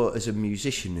sure as a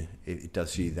musician it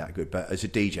does you that good, but as a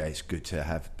DJ, it's good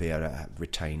to be able to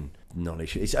retain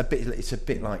knowledge. It's a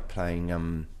bit like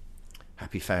playing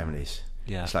Happy Families.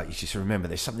 Yeah. It's like you just remember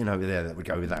there's something over there that would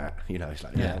go with that. It's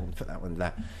like, I'll put that one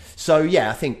that. So,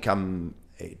 I think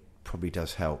it probably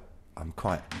does help. I'm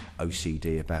quite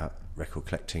OCD about record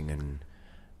collecting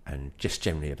and just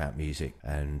generally about music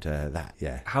and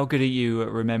that, How good are you at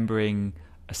remembering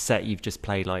a set you've just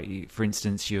played? Like, for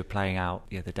instance, you were playing out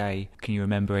the other day. Can you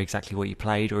remember exactly what you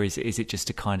played, or is it just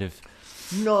a kind of...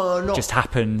 No, not... just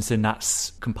happens and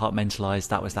that's compartmentalised,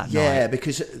 that was that night? Yeah,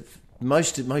 because...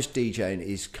 Most DJing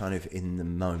is kind of in the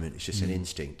moment. It's just an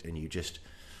instinct, and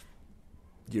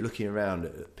you're looking around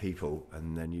at people,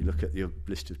 and then you look at your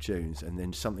list of tunes, and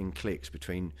then something clicks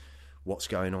between what's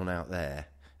going on out there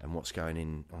and what's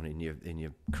going on in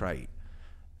your crate,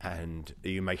 and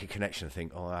you make a connection and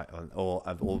think, or that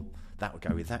will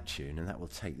go with that tune, and that will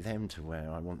take them to where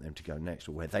I want them to go next,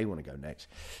 or where they want to go next.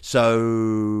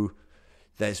 So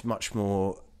there's much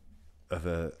more of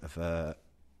a.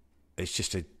 It's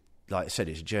just a. Like I said,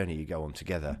 it's a journey you go on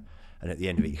together, and at the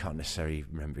end of it you can't necessarily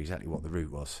remember exactly what the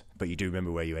route was, but you do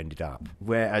remember where you ended up.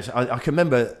 Whereas I can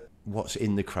remember what's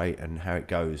in the crate and how it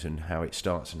goes and how it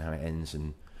starts and how it ends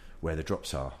and where the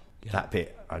drops are. Yeah. That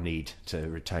bit I need to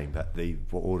retain, but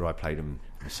what order I played them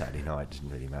on Saturday night doesn't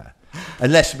really matter.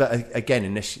 Unless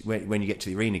when you get to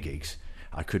the arena gigs,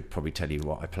 I could probably tell you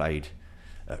what I played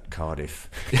at Cardiff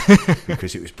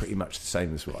because it was pretty much the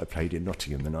same as what I played in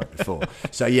Nottingham the night before.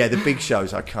 So the big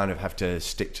shows I kind of have to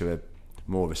stick to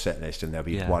more of a set list, and there'll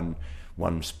be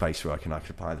one space where I could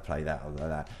either play that or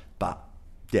that. But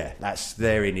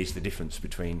therein is the difference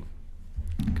between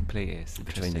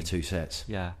the two sets.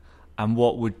 Yeah. And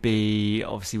what would be,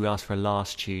 obviously we asked for a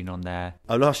last tune on there.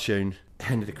 Oh, last tune,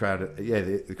 end of the crowd.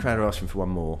 The crowd are asking for one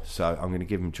more, so I'm going to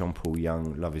give them John Paul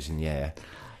Young, Love Is in the Air.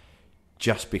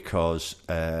 Just because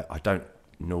I don't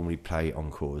normally play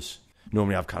encores.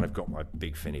 Normally I've kind of got my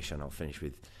big finish, and I'll finish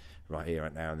with right here,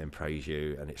 right now, and then praise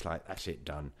you. And it's like, that's it,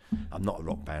 done. I'm not a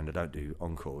rock band. I don't do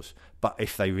encores. But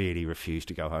if they really refuse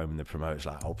to go home and the promoter's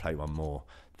like, I'll play one more,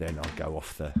 then I'll go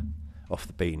off the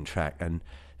beaten track. And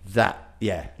that,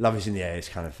 Love Is in the Air is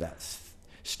kind of, that's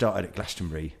started at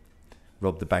Glastonbury.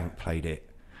 Rob the Bank played it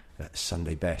at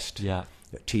Sunday Best. Yeah.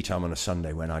 At tea time on a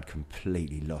Sunday when I'd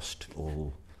completely lost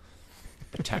all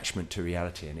attachment to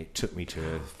reality, and it took me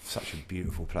to such a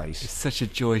beautiful place. It's such a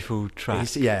joyful track.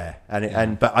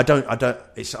 But I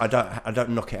don't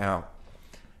knock it out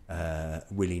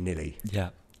willy nilly.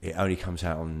 Yeah, it only comes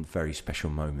out on very special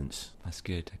moments. That's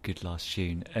good. A good last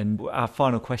tune. And our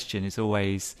final question is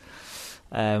always,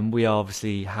 we are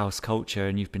obviously house culture,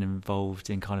 and you've been involved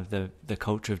in kind of the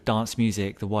culture of dance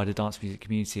music, the wider dance music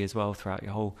community as well throughout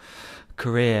your whole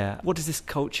career. What does this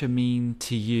culture mean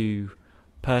to you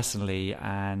personally,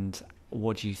 and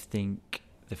what do you think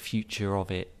the future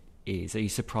of it is? Are you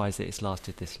surprised that it's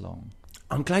lasted this long?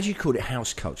 I'm glad you called it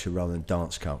house culture rather than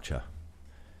dance culture,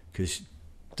 because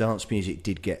dance music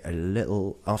did get a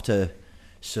little, after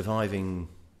surviving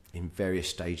in various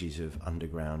stages of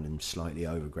underground and slightly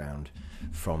overground,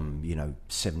 from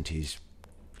 70s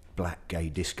black gay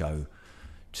disco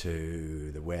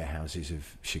to the warehouses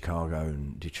of Chicago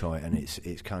and Detroit, and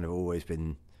it's kind of always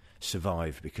been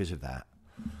survived because of that.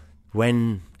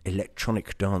 When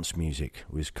electronic dance music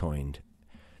was coined,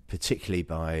 particularly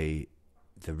by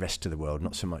the rest of the world,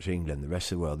 not so much England, the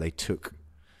rest of the world, they took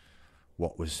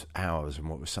what was ours and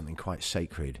what was something quite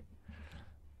sacred,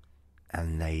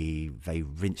 and they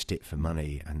rinsed it for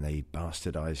money, and they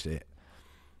bastardized it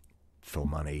for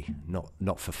money,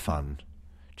 not for fun,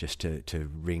 just to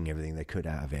wring everything they could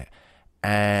out of it.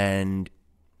 And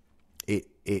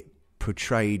it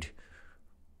portrayed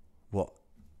what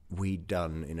we'd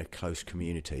done in a close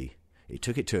community. It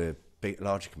took it to a big,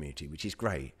 larger community, which is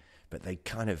great, but they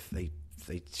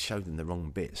showed them the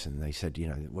wrong bits, and they said,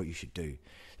 what you should do,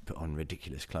 put on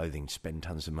ridiculous clothing, spend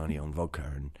tons of money on vodka,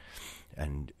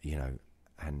 and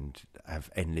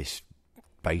have endless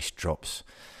bass drops,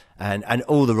 and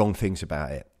all the wrong things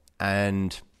about it.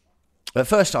 And at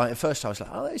first I was like,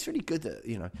 oh, it's really good that,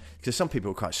 because some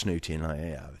people are quite snooty and like,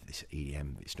 this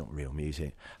EDM, it's not real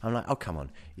music. I'm like, oh, come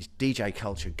on, it's DJ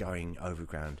culture going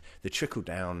overground. The trickle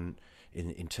down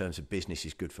in terms of business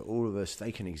is good for all of us.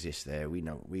 They can exist there. We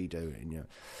know what we do. And,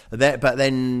 but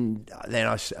then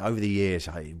over the years,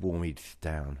 it wore me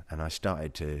down, and I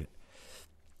started to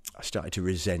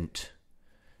resent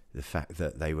the fact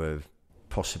that they were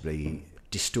possibly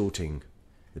distorting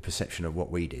the perception of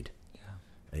what we did. Yeah.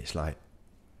 It's like,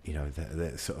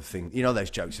 the sort of thing, those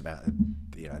jokes about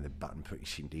the button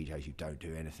pushing DJs who don't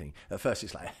do anything. At first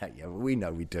it's like, yeah, well, we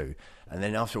know we do. And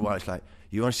then after a while it's like,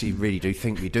 you honestly really do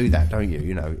think we do that, don't you?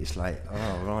 It's like,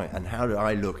 oh, right. And how do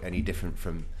I look any different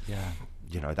from,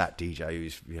 that DJ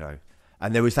who's,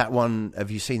 And there was that one, have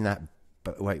you seen that,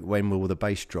 When Will the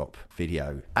Bass Drop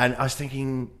video? And I was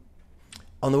thinking,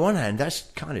 on the one hand, that's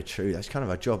kind of true. That's kind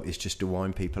of our job, is just to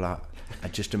wind people up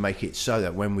and just to make it so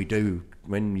that when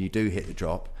you do hit the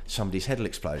drop, somebody's head will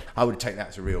explode. I would take that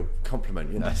as a real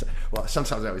compliment, Well,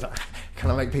 sometimes I was like,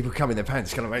 can I make people come in their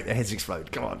pants? Can I make their heads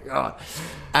explode? Come on.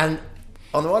 And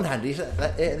on the one hand,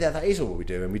 that is all we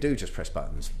do, and we do just press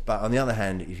buttons. But on the other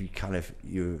hand, if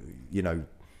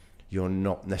you're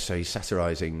not necessarily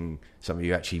satirising something,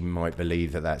 you actually might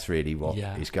believe that that's really what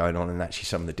is going on, and actually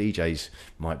some of the DJs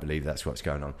might believe that's what's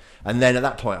going on. And then at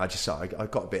that point, I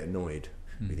got a bit annoyed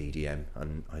with EDM,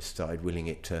 and I started willing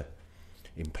it to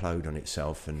implode on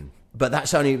itself. But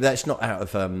that's not out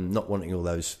of not wanting all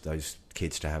those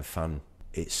kids to have fun.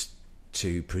 It's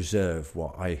to preserve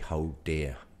what I hold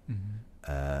dear,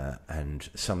 and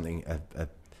something,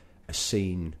 a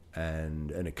scene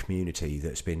and a community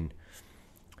that's been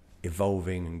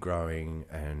evolving and growing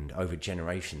and over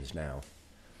generations now,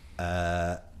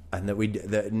 and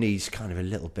that needs kind of a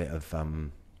little bit of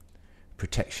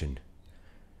protection,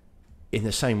 in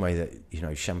the same way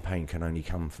that champagne can only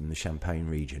come from the Champagne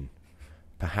region.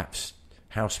 Perhaps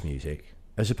house music,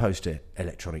 as opposed to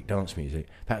electronic dance music,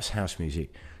 perhaps house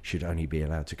music should only be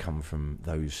allowed to come from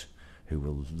those who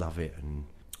will love it and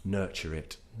nurture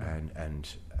it,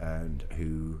 and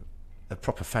who a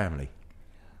proper family.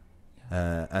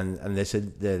 And there's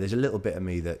a little bit of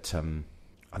me that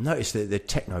I've noticed that the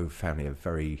techno family are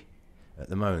very, at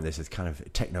the moment, there's a kind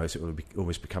of techno is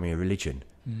always becoming a religion.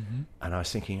 Mm-hmm. And I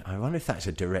was thinking, I wonder if that's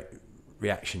a direct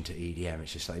reaction to EDM.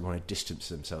 It's just like they want to distance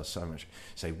themselves so much,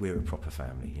 say we're a proper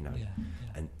family,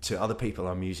 And to other people,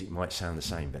 our music might sound the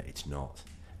same, but it's not.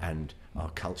 And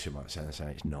our culture might sound the same,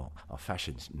 it's not. Our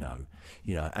fashions, no.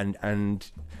 And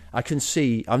I can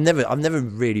see, I've never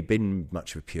really been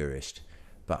much of a purist,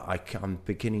 but I'm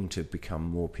beginning to become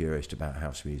more purist about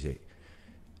house music,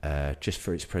 just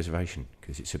for its preservation,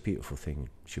 because it's a beautiful thing.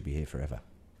 It should be here forever.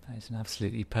 That is an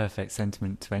absolutely perfect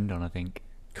sentiment to end on, I think.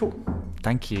 Cool.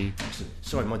 Thank you.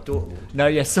 Sorry, my daughter. No,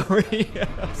 yeah, sorry.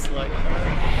 I was like...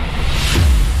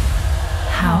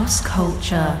 House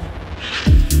culture.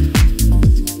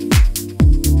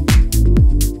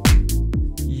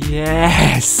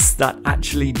 Yes, that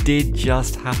actually did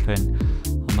just happen.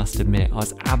 I must admit, I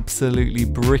was absolutely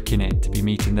bricking it to be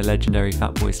meeting the legendary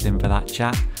Fatboy Slim for that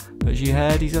chat. But as you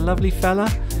heard, he's a lovely fella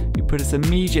who put us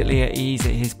immediately at ease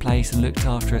at his place and looked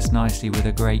after us nicely with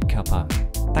a great cuppa.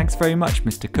 Thanks very much,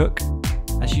 Mr. Cook.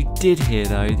 As you did hear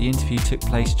though, the interview took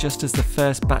place just as the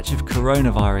first batch of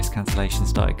coronavirus cancellations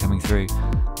started coming through.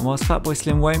 And whilst Fatboy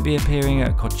Slim won't be appearing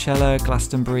at Coachella,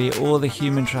 Glastonbury or the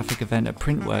human traffic event at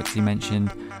Printworks he mentioned,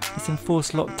 this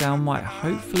enforced lockdown might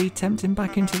hopefully tempt him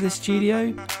back into the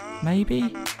studio.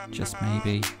 Maybe? Just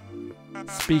maybe.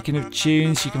 Speaking of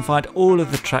tunes, you can find all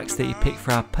of the tracks that he picked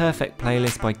for our perfect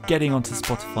playlist by getting onto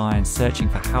Spotify and searching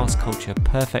for House Culture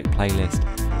Perfect Playlist.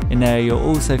 In there you'll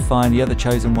also find the other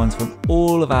chosen ones from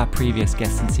all of our previous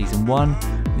guests in season 1.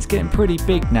 It's getting pretty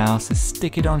big now, so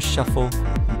stick it on shuffle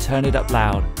and turn it up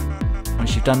loud.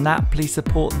 Once you've done that, please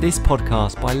support this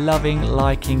podcast by loving,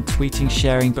 liking, tweeting,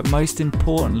 sharing, but most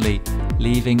importantly,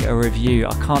 leaving a review.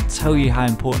 I can't tell you how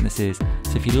important this is.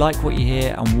 So if you like what you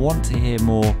hear and want to hear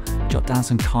more, jot down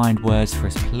some kind words for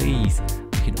us, please.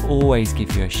 We can always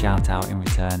give you a shout out in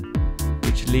return.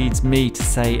 Which leads me to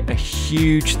say a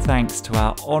huge thanks to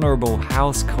our honourable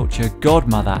house culture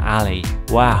godmother, Ali.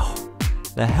 Wow,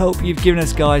 the help you've given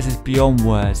us, guys, is beyond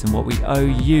words, and what we owe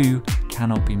you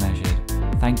cannot be measured.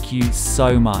 Thank you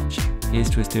so much. Here's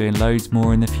to us doing loads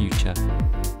more in the future.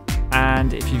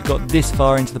 And if you've got this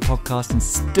far into the podcast and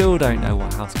still don't know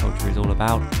what house culture is all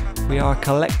about, we are a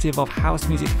collective of house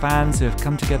music fans who have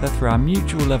come together through our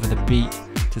mutual love of the beat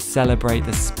to celebrate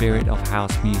the spirit of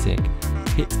house music.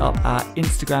 Hit up our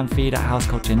Instagram feed at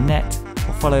houseculture.net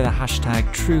or follow the hashtag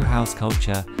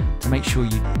 #TrueHouseCulture to make sure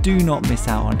you do not miss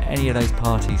out on any of those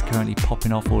parties currently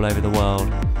popping off all over the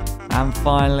world. And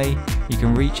finally, you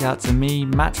can reach out to me,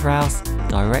 Matt Rouse,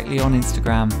 directly on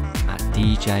Instagram at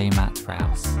DJ Matt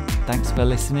Rouse. Thanks for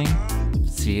listening.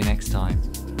 See you next time.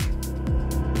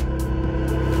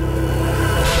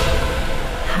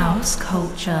 House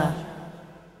culture.